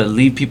know how to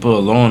leave people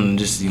alone and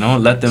just, you know,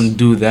 let them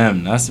do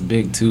them. That's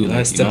big too.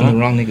 Like, stepping on the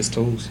wrong niggas'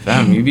 toes.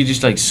 Fam, you be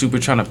just like super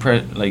trying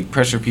to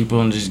pressure people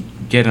and just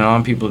getting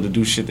on people to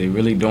do shit they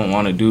really don't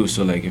want to do.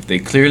 So like, if they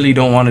clearly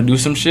don't want to do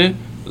some shit,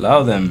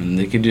 allow them, and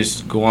they could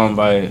just go on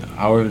by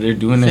however they're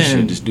doing this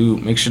shit. Just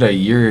make sure that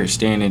you're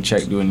staying in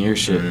check doing your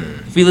shit.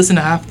 If we listen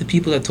to half the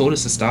people that told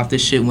us to stop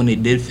this shit when they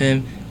did,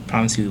 fam,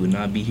 promise you we would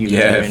not be here.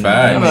 Yeah, facts.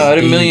 I had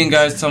a million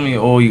guys tell me,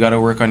 oh, you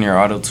gotta work on your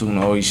auto-tune.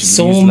 Oh, you should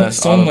use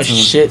less auto-tune. much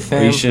shit,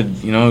 fam. Or you should,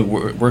 you know,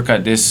 work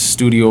at this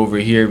studio over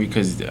here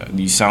because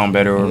you sound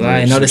better over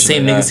here. Now the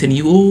same niggas hitting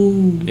you,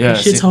 oh,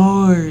 this shit's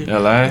hard.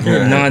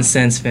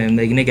 Nonsense, fam.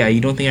 Like, nigga, you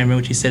don't think I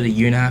remember what you said a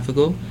year and a half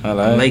ago? I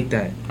like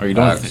that. Or you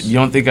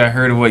don't think I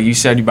heard of what you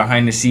said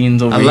behind the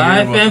scenes over here?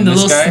 Fam, the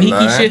little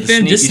sneaky shit,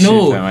 fam. Just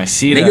know, I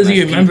see niggas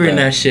are remembering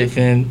that shit,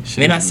 fam.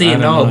 May not say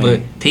it all,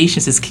 but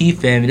patience is key,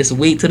 fam. Just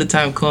wait till the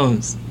time comes.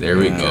 There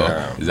we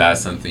go. Is that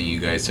something you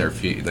guys are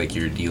like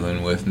you're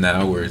dealing with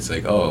now, where it's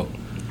like, oh,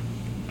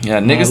 yeah,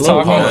 niggas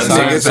talking.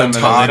 Niggas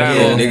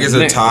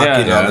are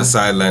talking on the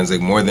sidelines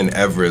like more than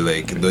ever.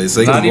 Like it's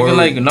like not even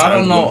like not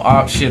on no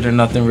op shit or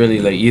nothing really.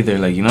 Like either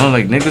like, you know,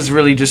 like niggas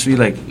really just be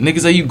like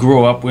niggas that you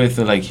grow up with,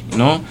 or like, you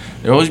know,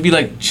 there always be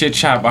like chit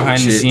chat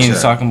behind the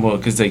scenes talking about,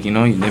 because like, you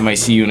know, they might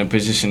see you in a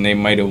position they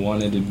might have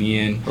wanted to be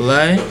in.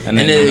 Right. And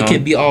then it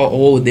could be all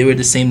old. They were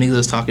the same niggas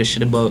that's talking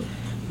shit about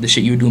the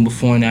shit you were doing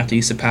before and after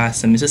you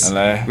surpassed them. It's just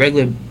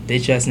regular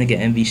bitch ass nigga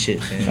envy shit,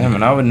 fam.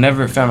 And I would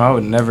never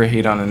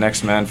hate on the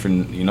next man for,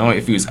 you know,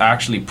 if he was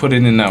actually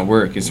putting in that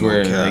work. It's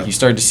where like you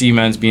start to see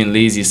man's being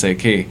lazy. It's like,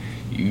 hey,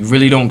 you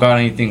really don't got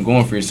anything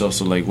going for yourself.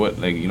 So like, what,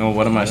 like, you know,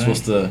 what am I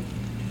supposed to?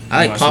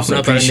 I like popping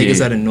up out of niggas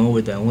out of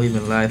nowhere that won't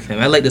even lie, fam.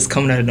 I like this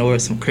coming out of nowhere,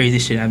 some crazy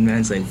shit. I'm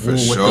like,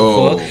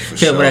 whoa, what the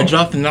fuck? Yeah, when I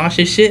dropped the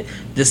nauseous shit,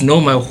 just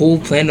know my whole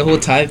plan the whole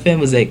time, fam,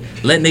 was like,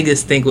 let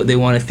niggas think what they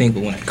want to think.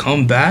 But when I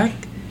come back,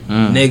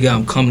 nigga,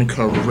 I'm coming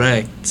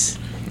correct.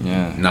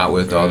 Yeah. Not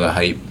with all the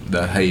hype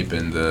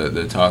and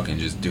the talking,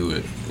 just do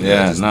it.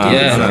 I'd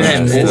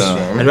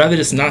rather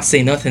just not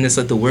say nothing. Just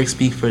let the work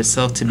speak for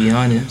itself, to be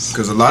honest.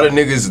 Because a lot of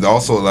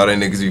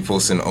niggas be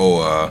posting,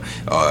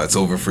 it's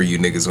over for you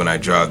niggas when I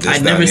drop this.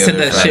 I never said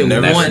that shit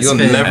once, and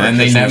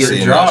they never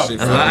dropped.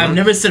 I've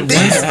never said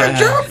once.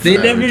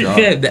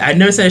 I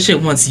never said that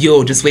shit once.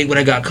 Yo, just wait what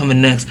I got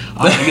coming next. You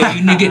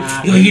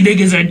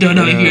niggas are done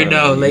out here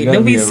now. Like,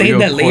 nobody say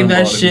that lame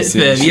ass shit,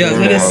 fam. Yeah,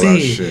 what I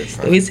say.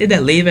 Nobody say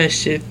that lame ass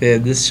shit,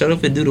 fam. Just shut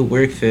up and do the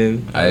work,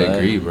 fam. I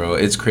agree, bro.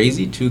 It's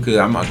crazy too, because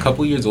I'm a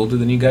couple years older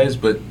than you guys,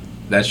 but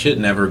that shit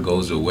never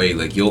goes away.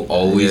 Like, you'll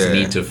always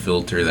need to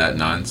filter that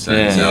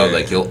nonsense out.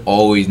 Like, you'll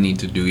always need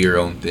to do your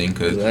own thing,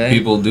 because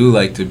people do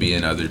like to be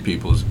in other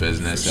people's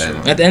business.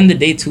 And at the end of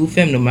the day too,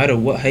 fam, no matter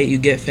what height you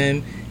get,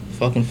 fam,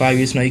 fucking 5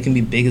 years from now you can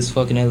be big as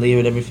fucking LA or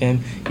whatever, fam,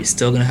 you're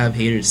still gonna have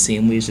haters the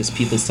same way. It's just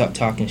people stop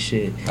talking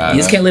shit. You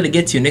just can't let it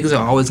get to you. Niggas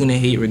are always gonna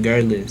hate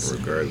regardless.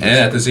 And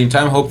at the same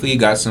time, hopefully you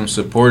got some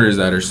supporters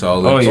that are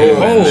solid.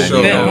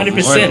 Man,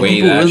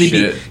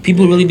 100%.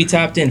 People really be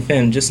tapped in,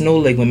 fam. Just know,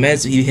 like, when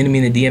man's hitting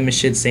me in the DM and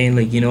shit saying,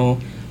 like, you know,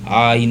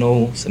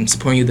 I'm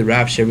supporting you the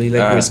rap shit, really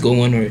like where it's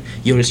going, or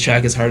yo, this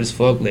track is hard as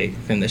fuck, like,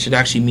 fam, that should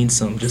actually mean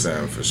something. Just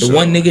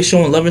one nigga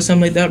showing love or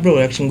something like that, bro,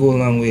 it actually go a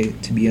long way,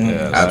 to be honest.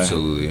 Yeah,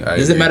 absolutely.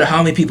 Doesn't matter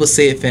how many people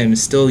say it, fam,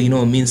 it's still, you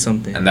know, it means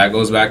something. And that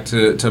goes back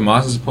to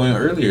Moss's point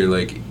earlier,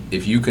 like,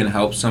 if you can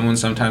help someone,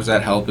 sometimes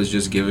that help is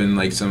just giving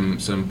like some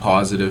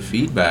positive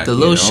feedback. The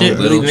little shit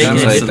really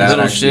makes like that.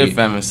 Little shit,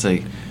 fam. It's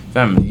like,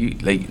 fam, you,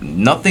 like,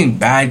 nothing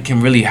bad can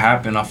really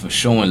happen off of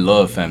showing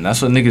love, fam.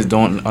 That's what niggas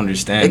don't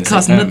understand. It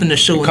costs nothing to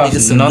show niggas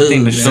some love.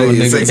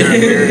 It's like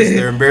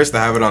they're embarrassed to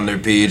have it on their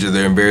page, or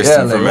they're embarrassed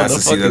for fans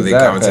to see that they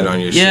commented on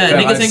your shit.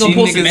 Yeah, niggas ain't gonna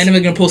post it, man.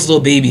 They're gonna post a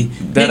little baby.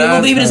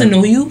 Little baby doesn't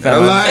know you.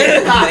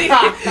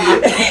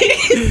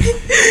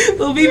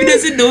 Little baby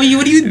doesn't know you.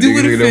 What are you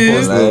doing,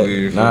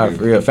 fam? Nah,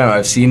 for real, fam.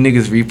 I've seen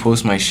niggas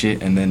repost my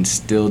shit and then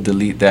still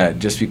delete that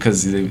just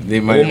because they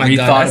might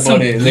rethought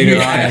about it later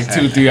on, like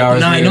 2-3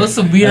 hours. Nah, I know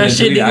some weird ass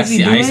shit niggas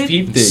be doing. I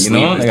peeped it, you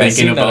know. Like,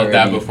 thinking about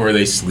that before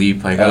they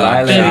sleep. Like, you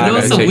know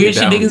some weird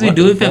shit niggas be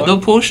doing, fam.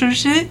 They'll post your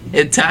shit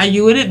and tag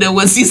you in it. Then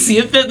once you see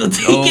it, fam, they'll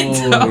take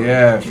it down.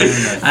 Yeah,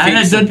 I've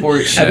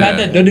had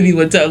that done to me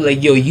one time.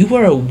 Like, yo, you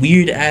are a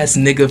weird ass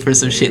nigga for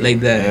some shit like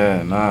that.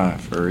 Yeah, nah,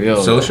 for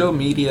real. Social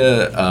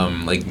media,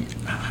 like,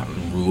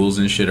 rules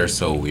and shit are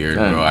so weird,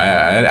 bro.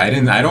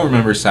 I don't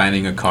remember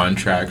signing a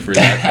contract for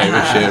that type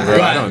of shit,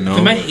 bro. I don't know.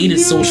 I hated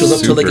socials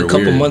up till like a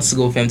couple weird. months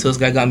ago, fam. Till this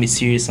guy got me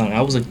serious on it.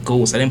 I was a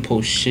ghost. I didn't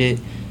post shit.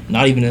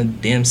 Not even a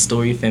damn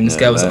story, fam. This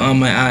guy was on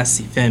my ass.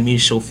 Fam, you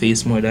show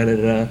face more,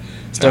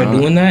 Started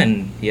doing that,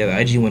 and yeah, the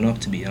IG went up,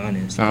 to be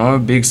honest. I'm a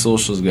big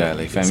socials guy,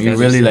 like, fam. You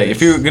really, like,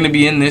 if you're gonna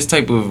be in this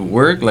type of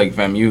work, like,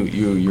 fam,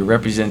 your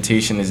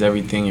representation is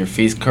everything. Your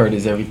face card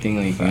is everything.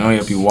 Like, you know, you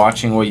have to be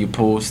watching what you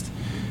post,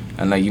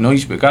 and like, you know,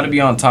 you gotta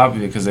be on top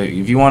of it, because like,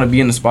 if you want to be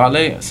in the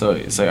spotlight, so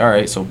it's like, all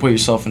right, so put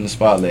yourself in the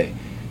spotlight.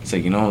 It's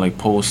like, you know, like,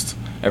 post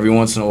every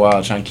once in a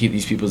while, try and keep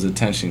these people's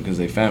attention, because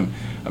like, fam,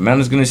 a man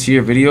is gonna see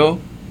your video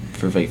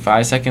for like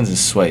 5 seconds and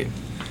swipe.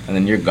 And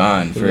then you're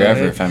gone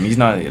forever, fam. He's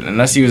not,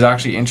 unless he was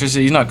actually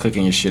interested, he's not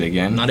clicking your shit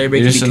again. Not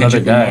everybody can be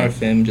Kendrick Lamar,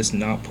 fam. Just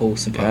not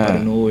post and pop out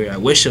of nowhere. I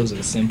wish it was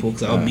as simple,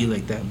 because I would be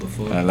like that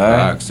before.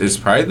 It's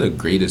probably the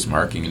greatest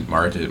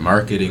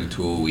marketing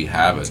tool we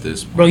have at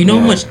this point. Bro, you know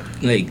how much,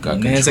 like,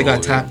 mans I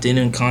got tapped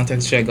in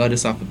contact shit. I got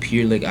this off of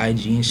pure, like,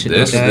 IG and shit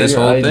like that. This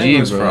whole thing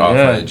is for off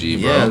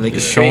IG, bro. Yeah, like,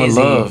 it's showing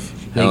love.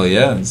 Hell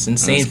yeah. It's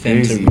insane, fam.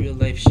 It's a real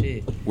life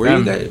shit. Where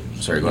you guys?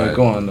 Sorry, go ahead.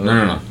 Go on.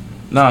 No.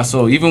 Nah,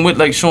 so even with,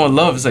 like, showing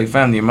love, it's like,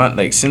 fam, the amount,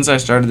 like, since I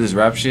started this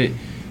rap shit,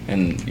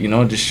 and, you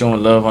know, just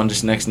showing love on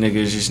just next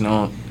niggas, just, you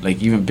know, like,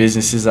 even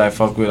businesses I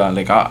fuck with, I'm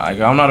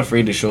not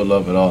afraid to show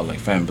love at all, like,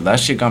 fam, but that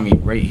shit got me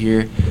right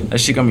here. That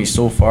shit got me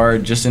so far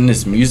just in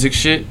this music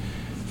shit.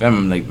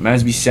 Fam, like,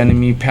 mans be sending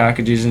me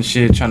packages and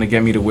shit, trying to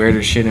get me to wear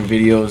their shit in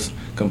videos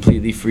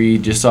completely free,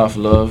 just off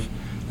love.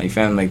 Like,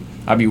 fam, like,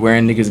 I be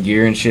wearing niggas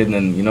gear and shit, and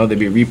then, you know, they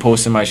be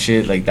reposting my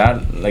shit, like,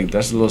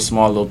 that's a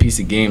little piece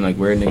of game, like,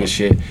 wearing niggas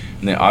shit,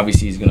 and then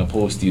obviously he's gonna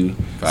post you.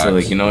 Facts. So,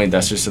 like, you know,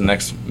 that's just the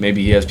next,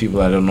 maybe he has people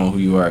that don't know who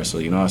you are, so,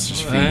 you know, it's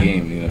just free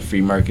game, you know, free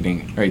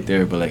marketing right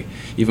there. But, like,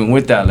 even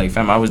with that, like,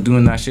 fam, I was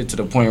doing that shit to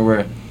the point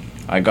where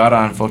I got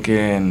on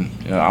fucking,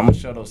 you know, I'm gonna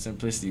shout out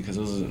Simplicity, because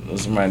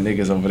those are my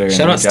niggas over there.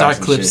 Shout out Star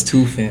Clips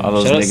too, fam. All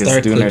those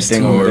niggas doing their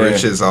thing over there.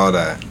 Riches, all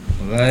that.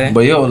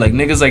 But yo, like,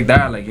 niggas like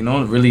that, like, you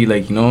know, really,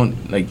 like, you know,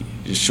 like,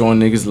 just showing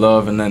niggas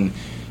love, and then,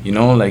 you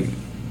know, like,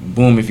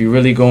 boom, if you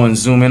really go and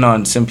zoom in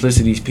on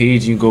Simplicity's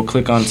page, you go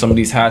click on some of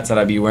these hats that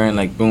I be wearing,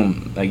 like,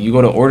 boom, like, you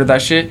go to order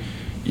that shit,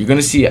 you're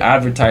gonna see an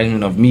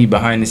advertisement of me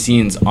behind the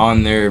scenes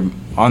on their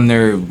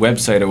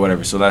website or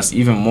whatever. So that's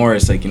even more,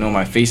 it's like, you know,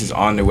 my face is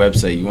on their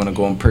website. You want to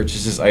go and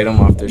purchase this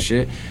item off their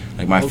shit,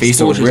 like, my face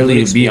will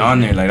really be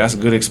on there. Like, that's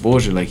good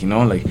exposure. Like, you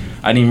know, like,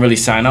 I didn't really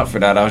sign up for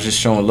that. I was just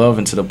showing love,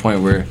 and to the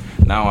point where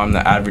now I'm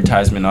the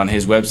advertisement on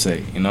his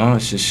website. You know,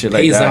 it's just shit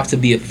like that. Pays off to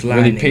be a fly.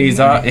 Really pays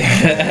off. Nah,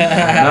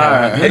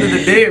 at the end of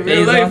the day,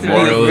 real life.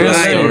 Moral of the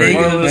story.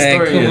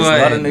 A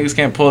lot of niggas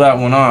can't pull that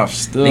one off.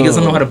 Still, niggas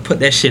don't know how to put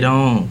that shit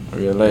on.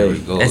 Real life.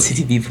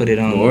 SCTV put it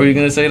on. What were you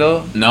gonna say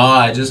though? No,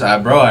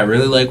 I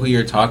really like what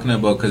you're talking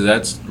about, because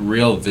that's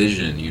real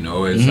vision. You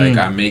know, it's like,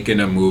 I'm making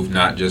a move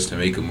not just to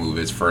make a move.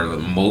 It's for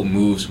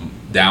moves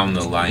down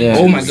the line. Yeah.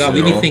 Oh my god,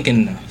 we be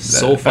thinking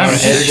so far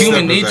ahead. It's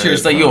human nature.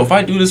 It's like, yo, if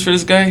I do this for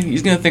this guy,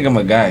 he's gonna think I'm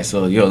a guy.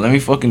 So, yo, let me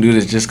fucking do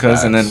this just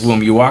cause. And then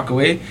boom, you walk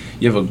away.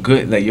 You have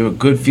a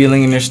good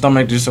feeling in your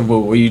stomach just about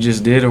what you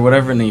just did or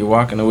whatever, and then you're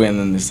walking away, and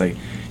then it's like,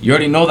 you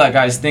already know that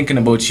guy's thinking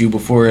about you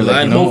before,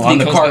 like, you know, on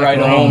the car ride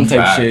home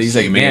type shit. He's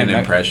like, man, an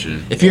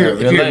impression. If you're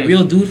a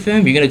real dude,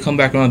 fam, you're gonna come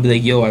back around and be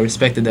like, yo, I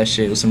respected that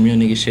shit. It was some real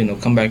nigga shit, and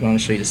they'll come back around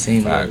and show you the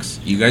same.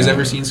 Facts. You guys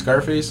ever seen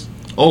Scarface?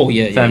 Oh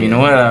yeah, fam, you know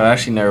what? I've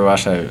actually never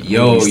watched that.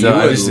 Yo, you would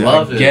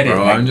love it,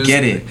 bro. I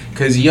get it.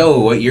 Cause yo,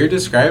 what you're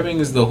describing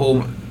is the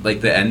whole,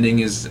 like, the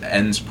ending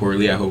ends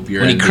poorly. I hope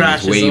your ending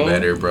is way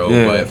better, bro.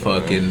 Yeah. But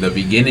fucking the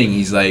beginning,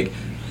 he's like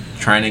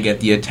trying to get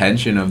the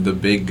attention of the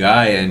big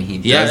guy, and he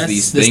does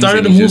these things. The start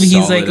of the movie,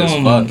 he's like,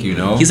 fuck, you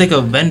know, he's like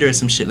a vendor or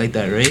some shit like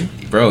that, right?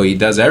 Bro, he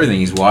does everything.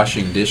 He's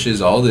washing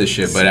dishes, all this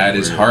shit. But at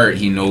his heart,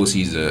 he knows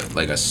he's a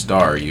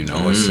star, you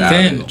know, a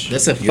savage.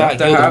 That's a fact. You have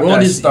to have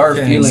that star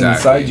feeling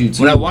inside you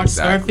too. When I watched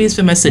Scarface,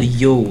 fam, I said,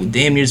 yo,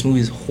 damn near this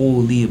movie is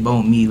wholly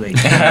about me. Like,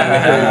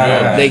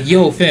 like,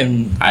 yo,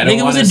 fam,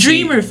 nigga was a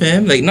dreamer,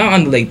 fam. Like, not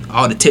on like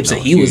all the tips that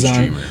he was on,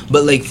 dreamer.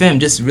 But like, fam,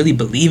 just really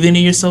believing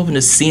in yourself and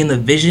just seeing the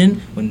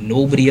vision when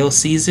nobody else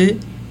sees it.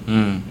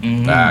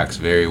 Facts,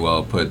 very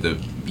well put.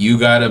 You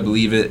gotta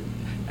believe it,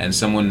 and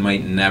someone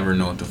might never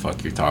know what the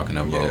fuck you're talking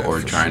about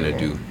or trying to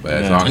do. But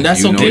as long and that's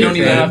as you okay. know, you don't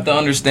even have to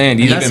understand.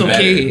 That's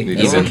okay.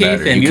 It's okay,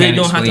 fam. You really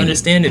don't have to it.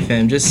 understand it,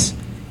 fam. Just,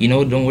 you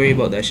know, don't worry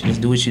about that shit.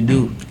 Just do what you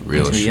do.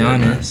 Real to shit, be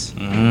honest.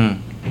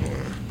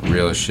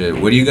 Real shit.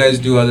 What do you guys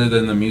do other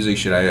than the music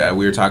shit?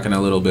 We were talking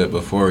a little bit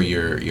before.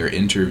 Your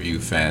interview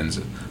fans.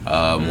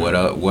 What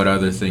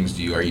other things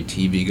do you? Are you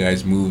TV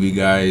guys, movie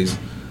guys,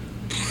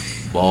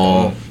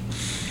 ball?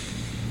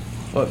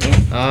 Fuck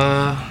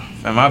man.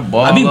 And my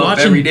ball I be up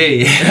watching every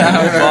day.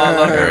 I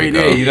ball up every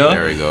day, you know?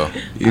 There we go.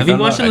 I be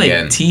watching like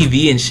Again.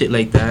 TV and shit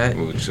like that,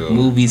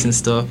 movies and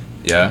stuff.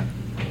 Yeah.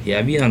 Yeah,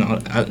 I be on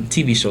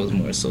TV shows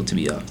more so, to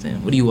be honest.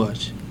 What do you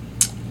watch?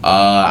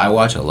 I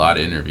watch a lot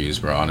of interviews,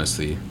 bro.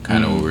 Honestly,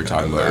 kind of what we were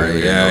talking about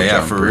earlier.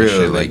 Yeah, for real,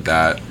 shit like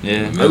that.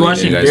 Yeah. I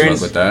watch you guys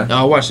fuck with that?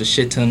 I watch a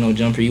shit ton of No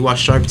Jumper. You watch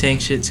Shark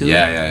Tank shit too?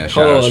 Yeah.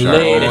 Shout out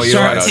Shark. Holy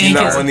Shark Shark Tank. Tank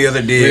That one the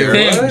other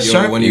day. Fam,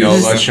 Shark. when You know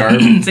about Shark?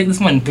 It's like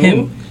this one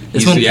Pimp.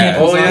 This one Yeah.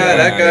 Pimp. Oh yeah,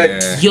 that guy.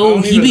 Yeah.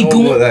 Yo, he be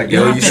going.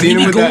 Yo, you he seen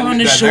be him with going that, on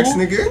the that show. next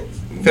nigga?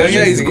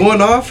 Yeah, he's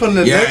going off on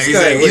the next he's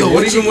guy. like, yo,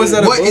 what even was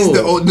that What is about?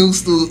 the old new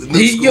school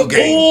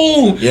gang?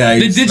 Oh, Yeah,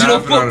 the he's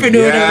digital snapping on footprint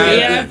him. or whatever.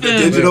 Yeah, the fam.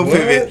 digital What?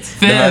 pivot.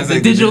 Fam, the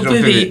digital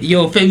pivot.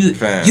 Yo, fam,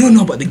 Fam. you don't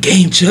know about the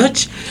game,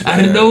 Church.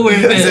 Out of nowhere,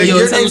 He's fam. like, Yo,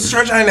 your tell- name's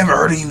Church? I ain't never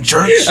heard of you,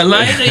 Church.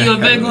 Elijah, yo,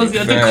 that goes,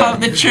 yo, they Fam. call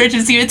the church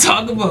and see what you're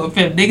talking about,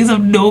 fam. Niggas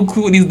have no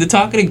clue. They're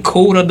talking in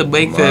code on the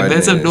mic, fam.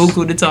 Niggas have no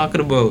clue what they're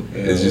talking about.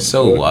 It's just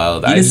so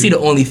wild. You didn't see the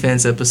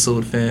OnlyFans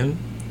episode, fam.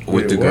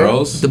 with the Wait, what?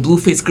 girls. The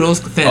Blueface girls,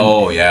 fam.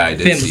 Oh yeah, I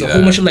did Fam, see there's a that.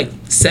 whole bunch of like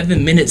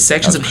 7-minute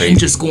sections That's of him crazy.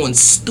 just going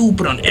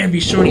stupid on every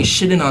shorty,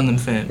 shitting on them,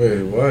 fam.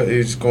 Wait, what?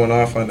 He's just going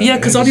off on that. Yeah,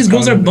 because all these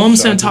girls are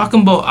bums and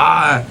talking about,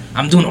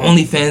 I'm doing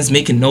OnlyFans,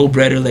 making no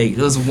bread. Or like,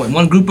 there was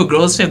one group of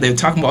girls, fam, they were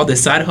talking about all their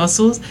side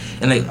hustles,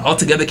 and like all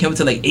together came up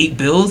to like 8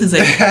 bills. He's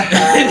like,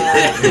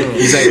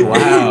 He's like,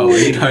 wow.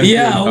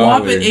 yeah, a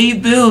whopping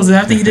 8 bills. And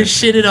after he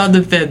just shitted on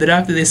the fam, then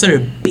after they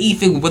started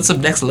beefing with what's up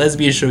next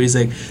lesbian show, he's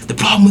like, the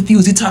problem with you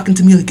is you're talking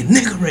to me like a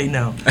nigga right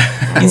now.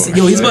 He said,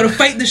 yo, he's about to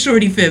fight the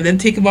shorty, fam, then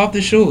take him off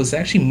the show. It's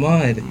actually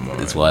mud.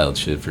 It's wild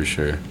shit for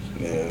sure.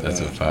 Yeah, That's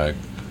a nah. fact.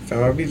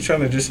 Fam, I be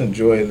trying to just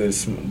enjoy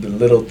the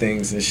little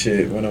things and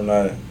shit when I'm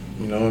not,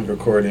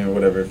 recording or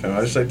whatever, fam.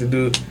 I just like to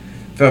do,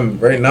 fam,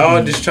 right now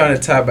I'm just trying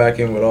to tap back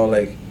in with all,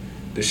 like,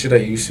 the shit I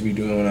used to be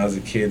doing when I was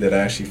a kid that I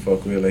actually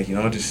fuck with, like,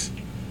 just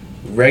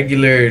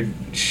regular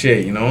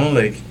shit,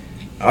 like,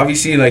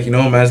 obviously, like,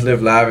 man's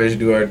live lavish,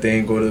 do our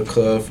thing, go to the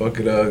club, fuck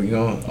it up, all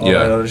Yeah.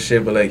 that other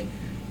shit, but, like,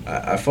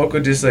 I fuck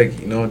with just, like,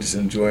 just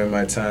enjoying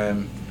my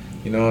time,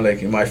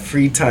 like, in my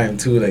free time,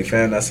 too, like,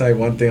 fam, that's, like,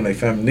 one thing, like,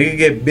 fam, nigga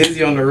get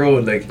busy on the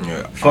road, like,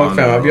 fuck,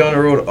 fam, I be on the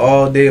road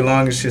all day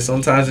long and shit,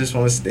 sometimes I just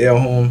want to stay at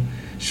home.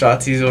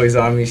 Shotti's always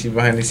on me, she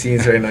behind the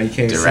scenes right now, you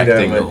can't see that,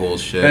 Directing the but whole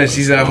shit. man,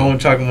 she's at home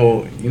talking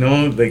about,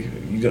 like,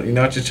 you're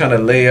not just trying to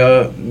lay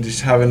up and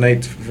just have a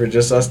night for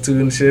just us two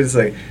and shit. It's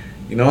like,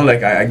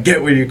 like, I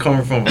get where you're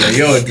coming from. Like,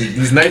 yo,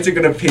 these nights are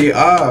going to pay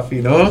off,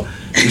 And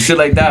shit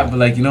like that. But,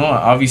 like,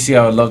 obviously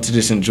I would love to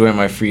just enjoy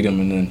my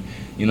freedom and then,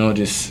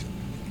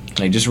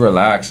 just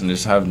relax and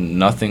just have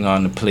nothing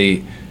on the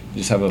plate.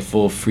 Just have a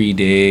full free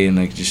day and,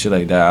 like, just shit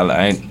like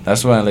that.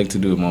 That's what I like to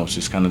do most,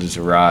 just kind of just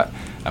rot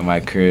at my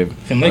crib.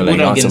 Fam, like, or, go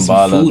down getting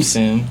some food, ball-ups.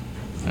 fam.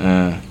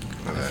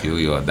 I feel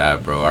you on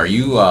that, bro. Are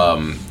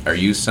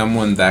you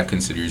someone that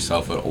consider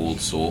yourself an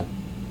old soul?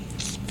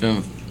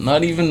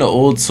 Not even the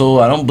old soul.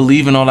 I don't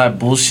believe in all that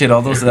bullshit,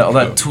 all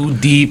that too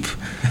deep,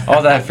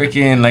 all that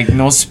freaking, like,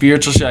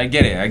 spiritual shit. I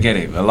get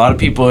it. A lot of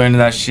people are into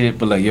that shit,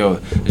 but, like, yo,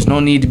 there's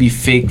no need to be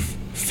fake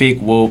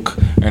woke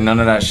or none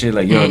of that shit.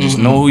 Like, yo, just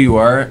know who you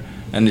are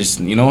and just,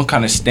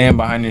 kind of stand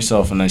behind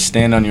yourself and, like,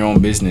 stand on your own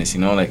business,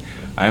 like,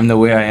 I am the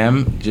way I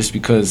am just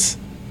because,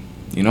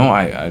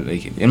 I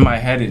like, in my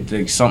head, it,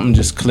 like, something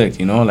just clicked,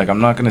 like,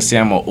 I'm not gonna say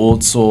I'm an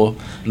old soul.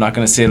 I'm not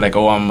gonna say, like,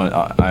 oh,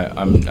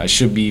 I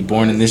should be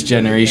born in this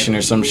generation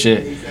or some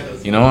shit,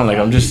 like,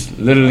 I'm just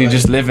literally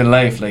just living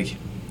life, like,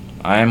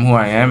 I am who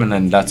I am, and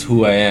then that's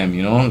who I am,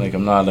 like,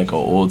 I'm not like an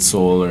old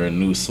soul or a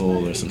new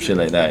soul or some shit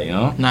like that,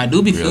 Nah, I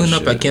do be Real feeling up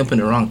shit. at camp in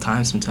the wrong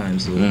time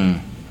sometimes, though.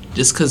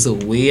 Just because the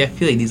way, I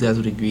feel like these guys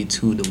would agree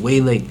too, the way,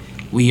 like,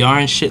 we are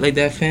and shit like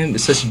that, fam,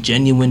 it's such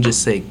genuine,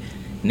 just, like,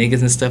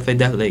 niggas and stuff like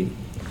that, like,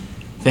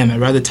 fam, I'd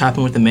rather tap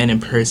in with a man in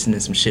person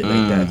and some shit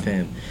like that,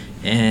 fam.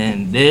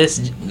 And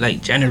this,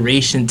 like,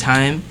 generation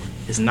time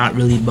is not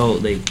really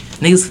about, like,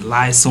 niggas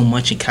lie so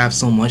much and cap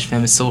so much,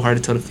 fam. It's so hard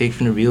to tell the fake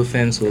from the real,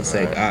 fam. So it's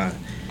like,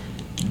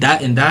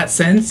 that, in that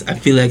sense, I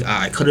feel like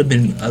I could have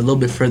been a little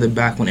bit further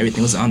back when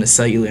everything was on the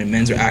cellular and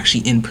men's were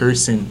actually in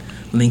person,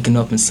 linking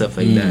up and stuff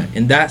like that.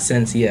 In that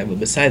sense, yeah, but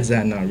besides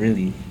that, not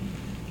really.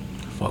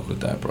 Fuck with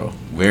that, bro.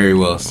 Very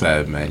well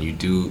said, man.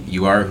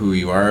 You are who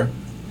you are.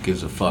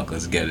 Gives a fuck.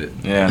 Let's get it.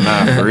 Yeah,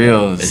 nah, for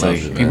real. It's Love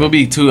like, it, people man.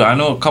 be too, I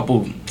know a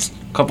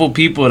couple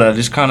people that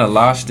just kind of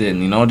lost it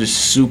and, just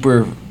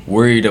super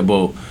worried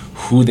about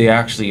who they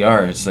actually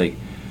are. It's like,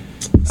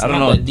 I don't not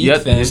know. that deep,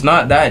 fam. It's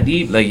not that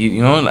deep. Like,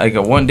 like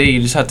one day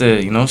you just have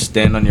to,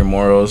 stand on your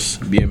morals,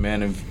 be a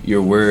man of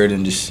your word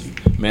and just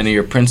man of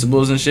your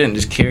principles and shit and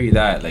just carry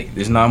that. Like,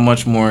 there's not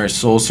much more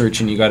soul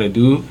searching you got to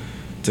do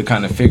to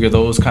kind of figure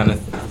those kind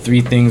of 3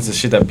 things, the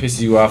shit that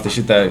pisses you off, the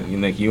shit that,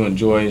 like, you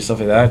enjoy and stuff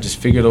like that. Just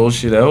figure those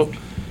shit out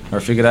or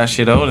figure that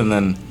shit out and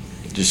then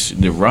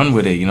just they run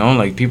with it, you know?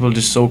 Like, people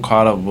just so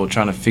caught up about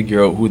trying to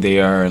figure out who they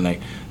are in,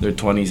 like, their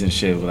 20s and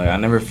shit. But, like, I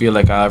never feel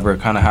like I ever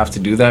kind of have to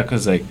do that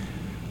because, like,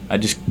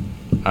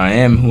 I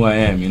am who I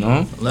am, you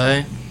know?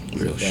 Like,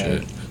 Real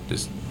shit.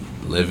 Just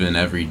living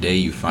every day,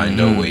 you find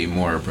out way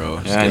more,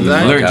 bro.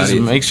 Just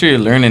make sure you're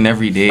learning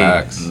every day.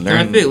 Facts.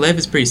 I feel like life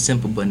is pretty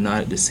simple, but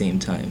not at the same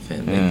time,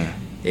 fam. Like,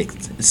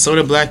 it's sort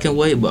of black and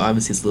white, but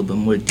obviously it's a little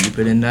bit more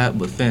deeper than that.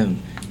 But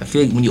fam, I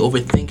feel like when you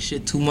overthink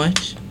shit too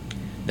much,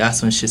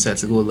 that's when shit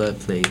starts to go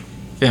left. Like,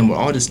 fam, we're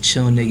all just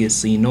chill niggas,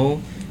 so you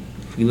know,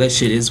 if we let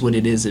shit is what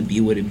it is, it be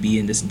what it be,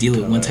 and just deal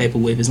with one type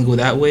of way. If it doesn't go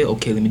that way,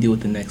 okay, let me deal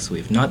with the next way.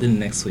 If not, then the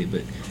next way.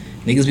 But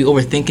niggas be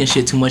overthinking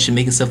shit too much and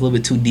making stuff a little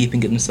bit too deep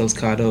and getting themselves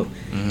caught up.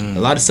 A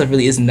lot of stuff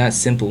really isn't that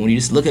simple. When you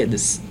just look at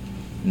this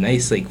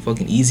nice, like,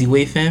 fucking easy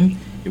way, fam,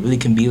 it really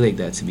can be like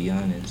that, to be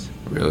honest.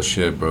 Real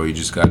shit, bro. You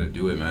just gotta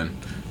do it, man.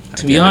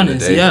 To be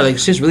honest, yeah, like,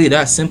 shit's really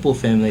that simple,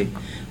 fam. Like,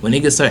 when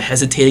niggas start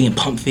hesitating and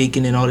pump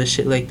faking and all this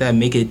shit like that,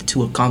 make it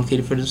too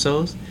complicated for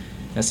themselves,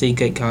 that's how you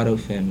get caught up,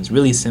 fam. It's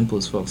really simple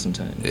as fuck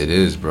sometimes. It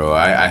is, bro.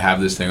 I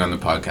have this thing on the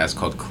podcast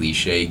called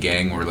Cliche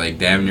Gang, where, like,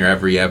 damn near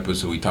every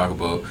episode we talk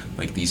about,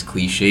 like, these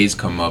cliches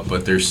come up,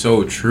 but they're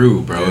so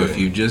true, bro. Yeah. If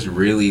you just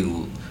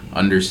really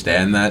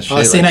understand that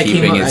shit, like,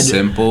 keeping it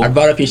simple. I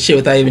brought up your shit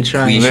without even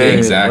trying. Cliche,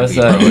 exactly,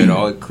 bro. It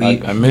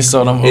all I missed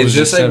all them hoes. It's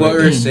just like what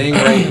we were saying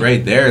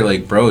right there.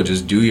 Like, bro,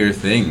 just do your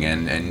thing,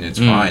 and it's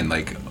fine.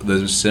 Like,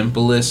 the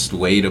simplest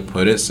way to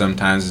put it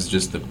sometimes is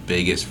just the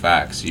biggest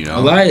facts, you know? A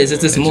lie is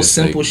it's just the most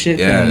simple, like, shit,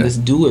 fam.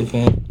 Just do it,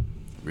 fam.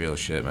 Real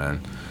shit,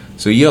 man.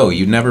 So, yo,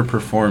 you never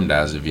performed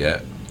as of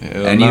yet.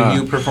 Any of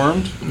you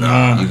performed?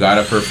 Nah. You got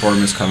a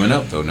performance coming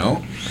up, though,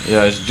 no?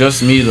 Yeah, it's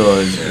just me, though.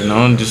 You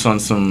know, just on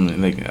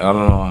some, like, I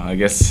don't know. I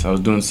guess I was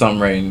doing something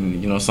right,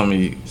 and, you know,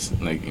 somebody,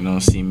 like, you know,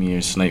 see me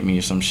or snipe me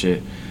or some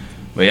shit.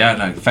 But yeah,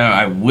 like, fam,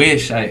 I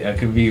wish I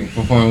could be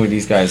performing with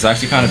these guys. It's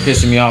actually kind of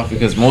pissing me off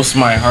because most of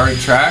my hard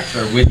tracks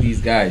are with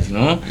these guys, you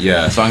know?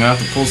 Yeah. So I'm going to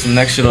have to pull some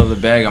next shit out of the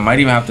bag. I might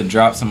even have to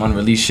drop some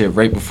unreleased shit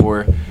right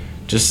before,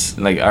 just,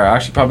 like, or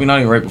actually probably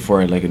not even right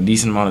before, like, a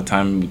decent amount of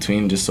time in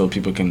between, just so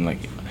people can, like,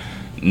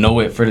 know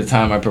it for the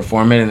time I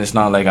perform it. And it's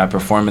not like I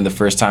perform it the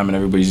first time and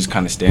everybody's just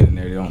kind of standing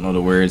there. They don't know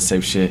the words,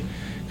 type shit.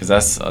 Because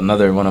that's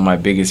another one of my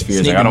biggest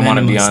fears. Like, I don't want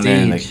to be on there,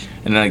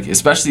 and, like,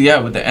 especially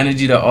with the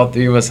energy that all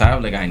three of us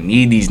have. Like, I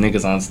need these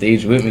niggas on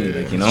stage with me.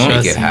 Like, you know,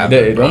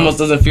 it almost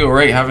doesn't feel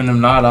right having them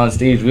not on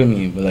stage with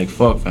me. But, like,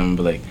 fuck them.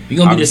 But, like, you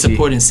gonna be just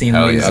supporting same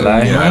ways.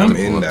 I'm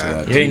in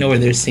that. You already know where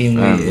they're same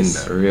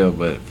ways. For real.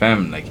 But,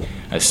 fam, like,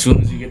 as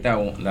soon as you get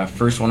that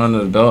first one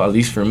under the belt, at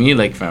least for me,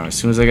 like, fam, as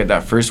soon as I get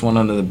that first one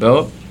under the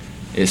belt,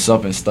 it's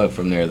up and stuck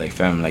from there. Like,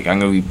 fam, like, I'm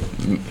gonna be,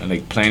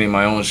 like, planning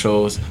my own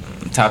shows.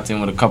 I'm tapped in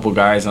with a couple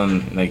guys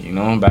on, like, you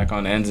know, back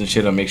on ends and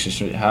shit. I'll make sure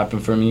shit happen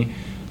for me.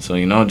 So,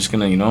 you know, just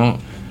gonna, you know,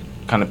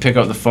 kind of pick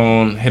up the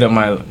phone, hit up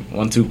my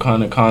 1-2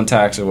 kind of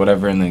contacts or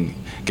whatever, and then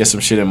get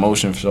some shit in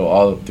motion so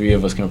all three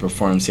of us can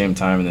perform at the same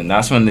time. And then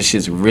that's when this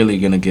shit's really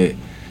gonna get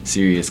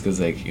serious. Because,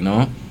 like, you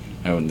know,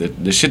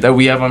 the shit that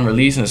we have on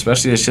release, and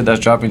especially the shit that's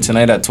dropping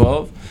tonight at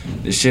 12,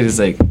 this shit is,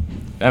 like,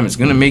 damn, it's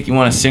gonna make you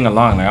want to sing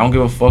along. Like, I don't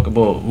give a fuck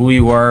about who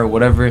you are or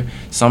whatever.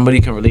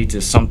 Somebody can relate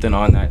to something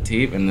on that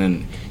tape, and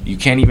then you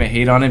can't even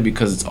hate on it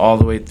because it's all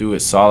the way through.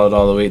 It's solid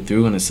all the way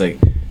through, and it's like,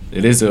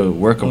 it is a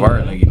work of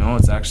art. Like, you know,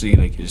 it's actually,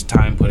 like, there's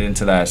time put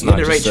into that. It's you got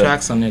the right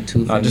tracks on there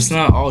too. It's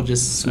not all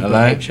just super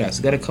hype tracks.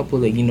 You got a couple,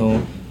 like, you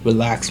know,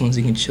 relaxed ones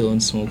you can chill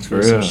and smoke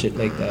to, some shit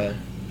like that.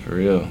 For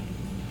real.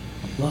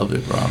 Love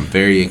it, bro. I'm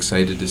very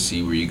excited to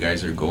see where you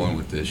guys are going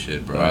with this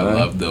shit, bro. I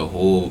love the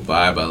whole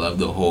vibe. I love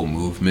the whole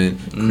movement,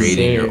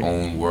 creating your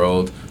own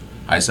world.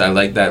 I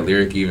like that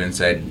lyric even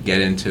said,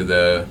 get into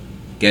the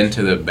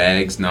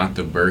bags, not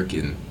the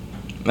Birkin.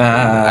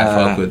 I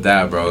fuck with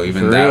that, bro.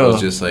 Even that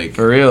was just, like,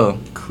 for real,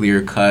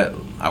 clear cut.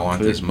 I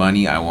want this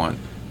money. I want,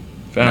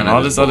 fam,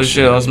 all this other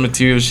shit, all this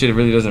material shit. It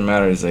really doesn't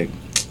matter. It's like,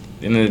 at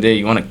the end of the day,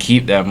 you want to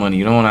keep that money.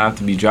 You don't want to have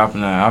to be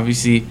dropping that.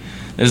 Obviously,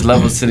 there's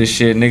levels to this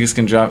shit. Niggas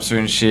can drop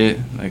certain shit,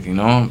 like, you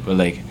know. But,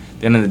 like, at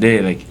the end of the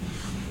day, like,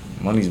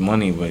 money's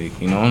money. But,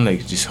 you know,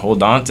 like, just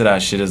hold on to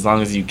that shit as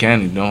long as you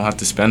can. You don't have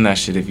to spend that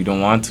shit if you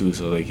don't want to.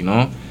 So, like, you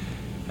know.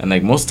 And,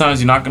 like, most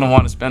times you're not going to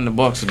want to spend the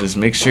buck. So just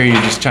make sure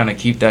you're just trying to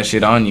keep that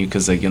shit on you.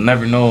 Because, like, you'll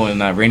never know when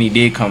that rainy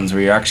day comes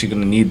where you're actually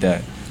going to need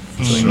that.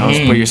 So, you know,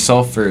 just put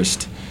yourself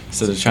first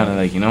instead of trying to,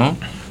 like, you know.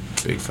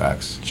 Big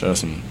facts.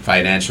 Trust me.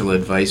 Financial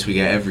advice, we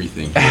got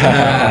everything.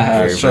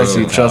 Trust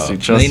me.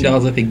 $1 million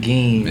worth of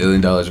game. $1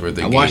 million worth of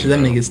game. I watch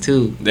them niggas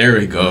too. There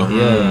we go.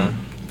 Yeah.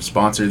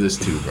 Sponsor this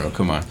too, bro.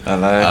 Come on. I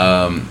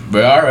like.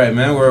 But all right,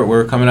 man.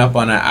 We're coming up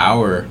on an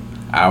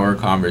hour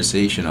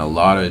conversation. A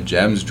lot of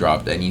gems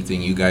dropped.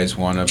 Anything you guys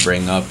want to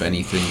bring up?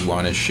 Anything you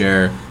want to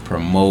share?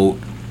 Promote?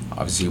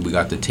 Obviously, we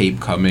got the tape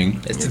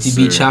coming.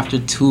 STTB Chapter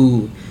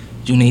 2.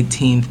 June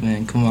 18th,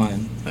 man. Come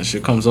on. That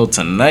shit comes out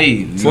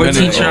tonight.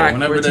 14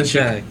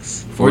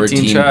 tracks.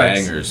 14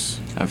 bangers.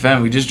 And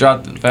fam, we just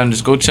dropped. Fam,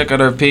 just go check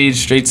out our page,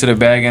 Straight to the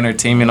Bag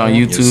Entertainment on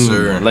Yes, YouTube.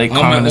 sir. Like, On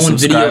my comment, and own video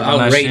subscribe on out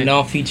that right shit.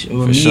 now, with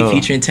For me sure.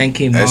 featuring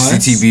 10K Moss.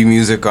 SCTB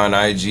Music on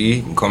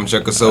IG. Come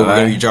check us out. We're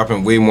gonna be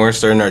dropping way more.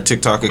 Starting our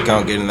TikTok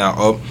account, getting that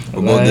up.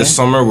 About this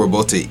summer, we're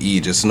about to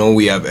eat. Just know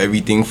we have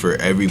everything for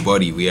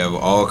everybody. We have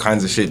all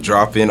kinds of shit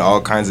dropping, all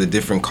kinds of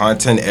different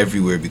content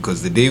everywhere.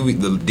 Because the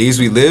days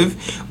we live,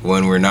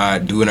 when we're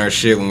not doing our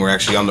shit, when we're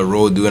actually on the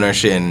road doing our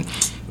shit, and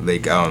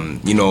like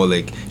you know,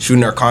 like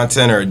shooting our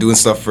content or doing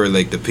stuff for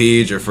like the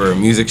page or for our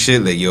music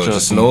shit, like yo,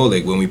 just know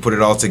like when we put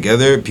it all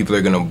together, people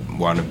are gonna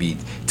want to be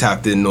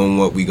tapped in, knowing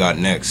what we got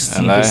next.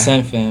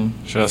 100%, fam.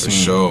 Trust For me.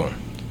 sure.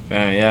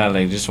 Fam, yeah,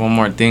 like just one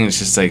more thing. It's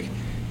just like,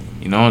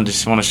 you know,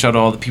 just want to shout out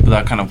all the people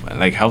that kind of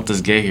like helped us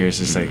get here. It's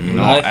just like, you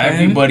know, Life, fam.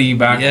 everybody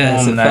back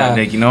It's home a that fact.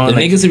 like, you know, the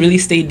like niggas who really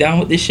stayed down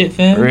with this shit,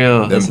 fam. real.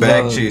 Them That's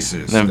bag love.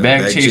 chasers. Them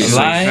bag chasers,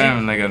 like, Lie.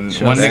 fam. Like one Bag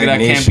nigga that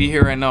Nation. can't be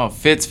here right now,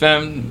 Fitz,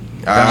 fam.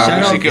 Ah,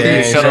 Shout out She could be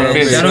Fitz. a shout out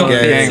Fitz, Shout out gang,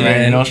 Fitz, man.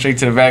 man. You know, straight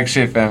to the bag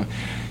shit, fam.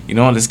 You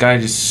know, this guy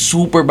just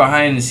super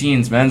behind the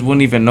scenes, man.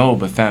 Wouldn't even know,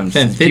 but fam,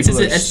 Fam, Fitz people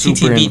is an are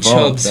super STTB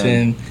involved, Chubbs,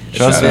 fam.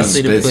 Trust That's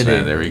the me. best way to Spitz, put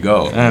man. it. There we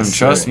go. Fam,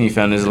 trust me,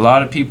 fam. There's a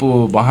lot of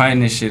people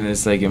behind this shit, and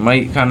it's like it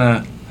might kind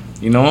of,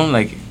 you know,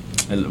 like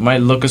it might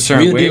look a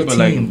certain Real way, deal but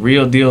team. like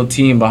real deal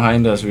team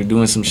behind us. We're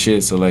doing some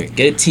shit, so like,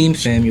 Get a team,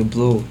 fam. You'll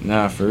blow.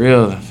 nah, for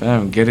real,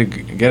 fam. Get a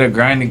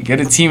grind, get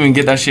a team, and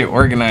get that shit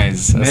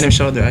organized. Man, them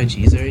shout out their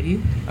IGs already.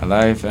 I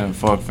lie, fam.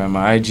 Fuck, fam.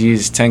 My IG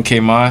is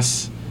 10K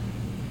Moss.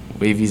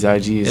 Wavy's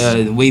IG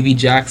is Wavy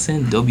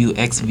Jackson,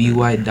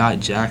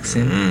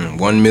 WXVY.Jackson.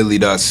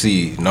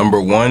 1milli.c.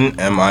 Number 1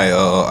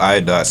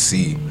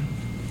 MILLI.c.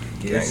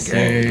 Yes, Gang,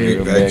 gang. sir.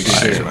 Big bag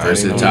shit, man.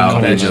 Versatile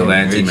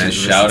vigilante, man.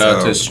 Shout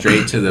out to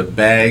Straight to the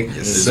Bag.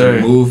 This sir.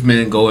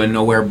 movement going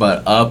nowhere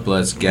but up.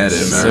 Let's get it,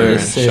 Yes, man. sir.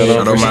 Yes, sir. Shout Shout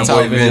out my Versatile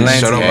boy Vince. Vigilante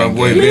Shout out my gang,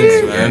 boy gang.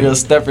 Vince, man. Real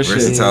stepper shit.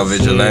 Versatile Yes,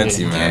 vigilante,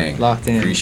 sir. man. Locked in. Appreciate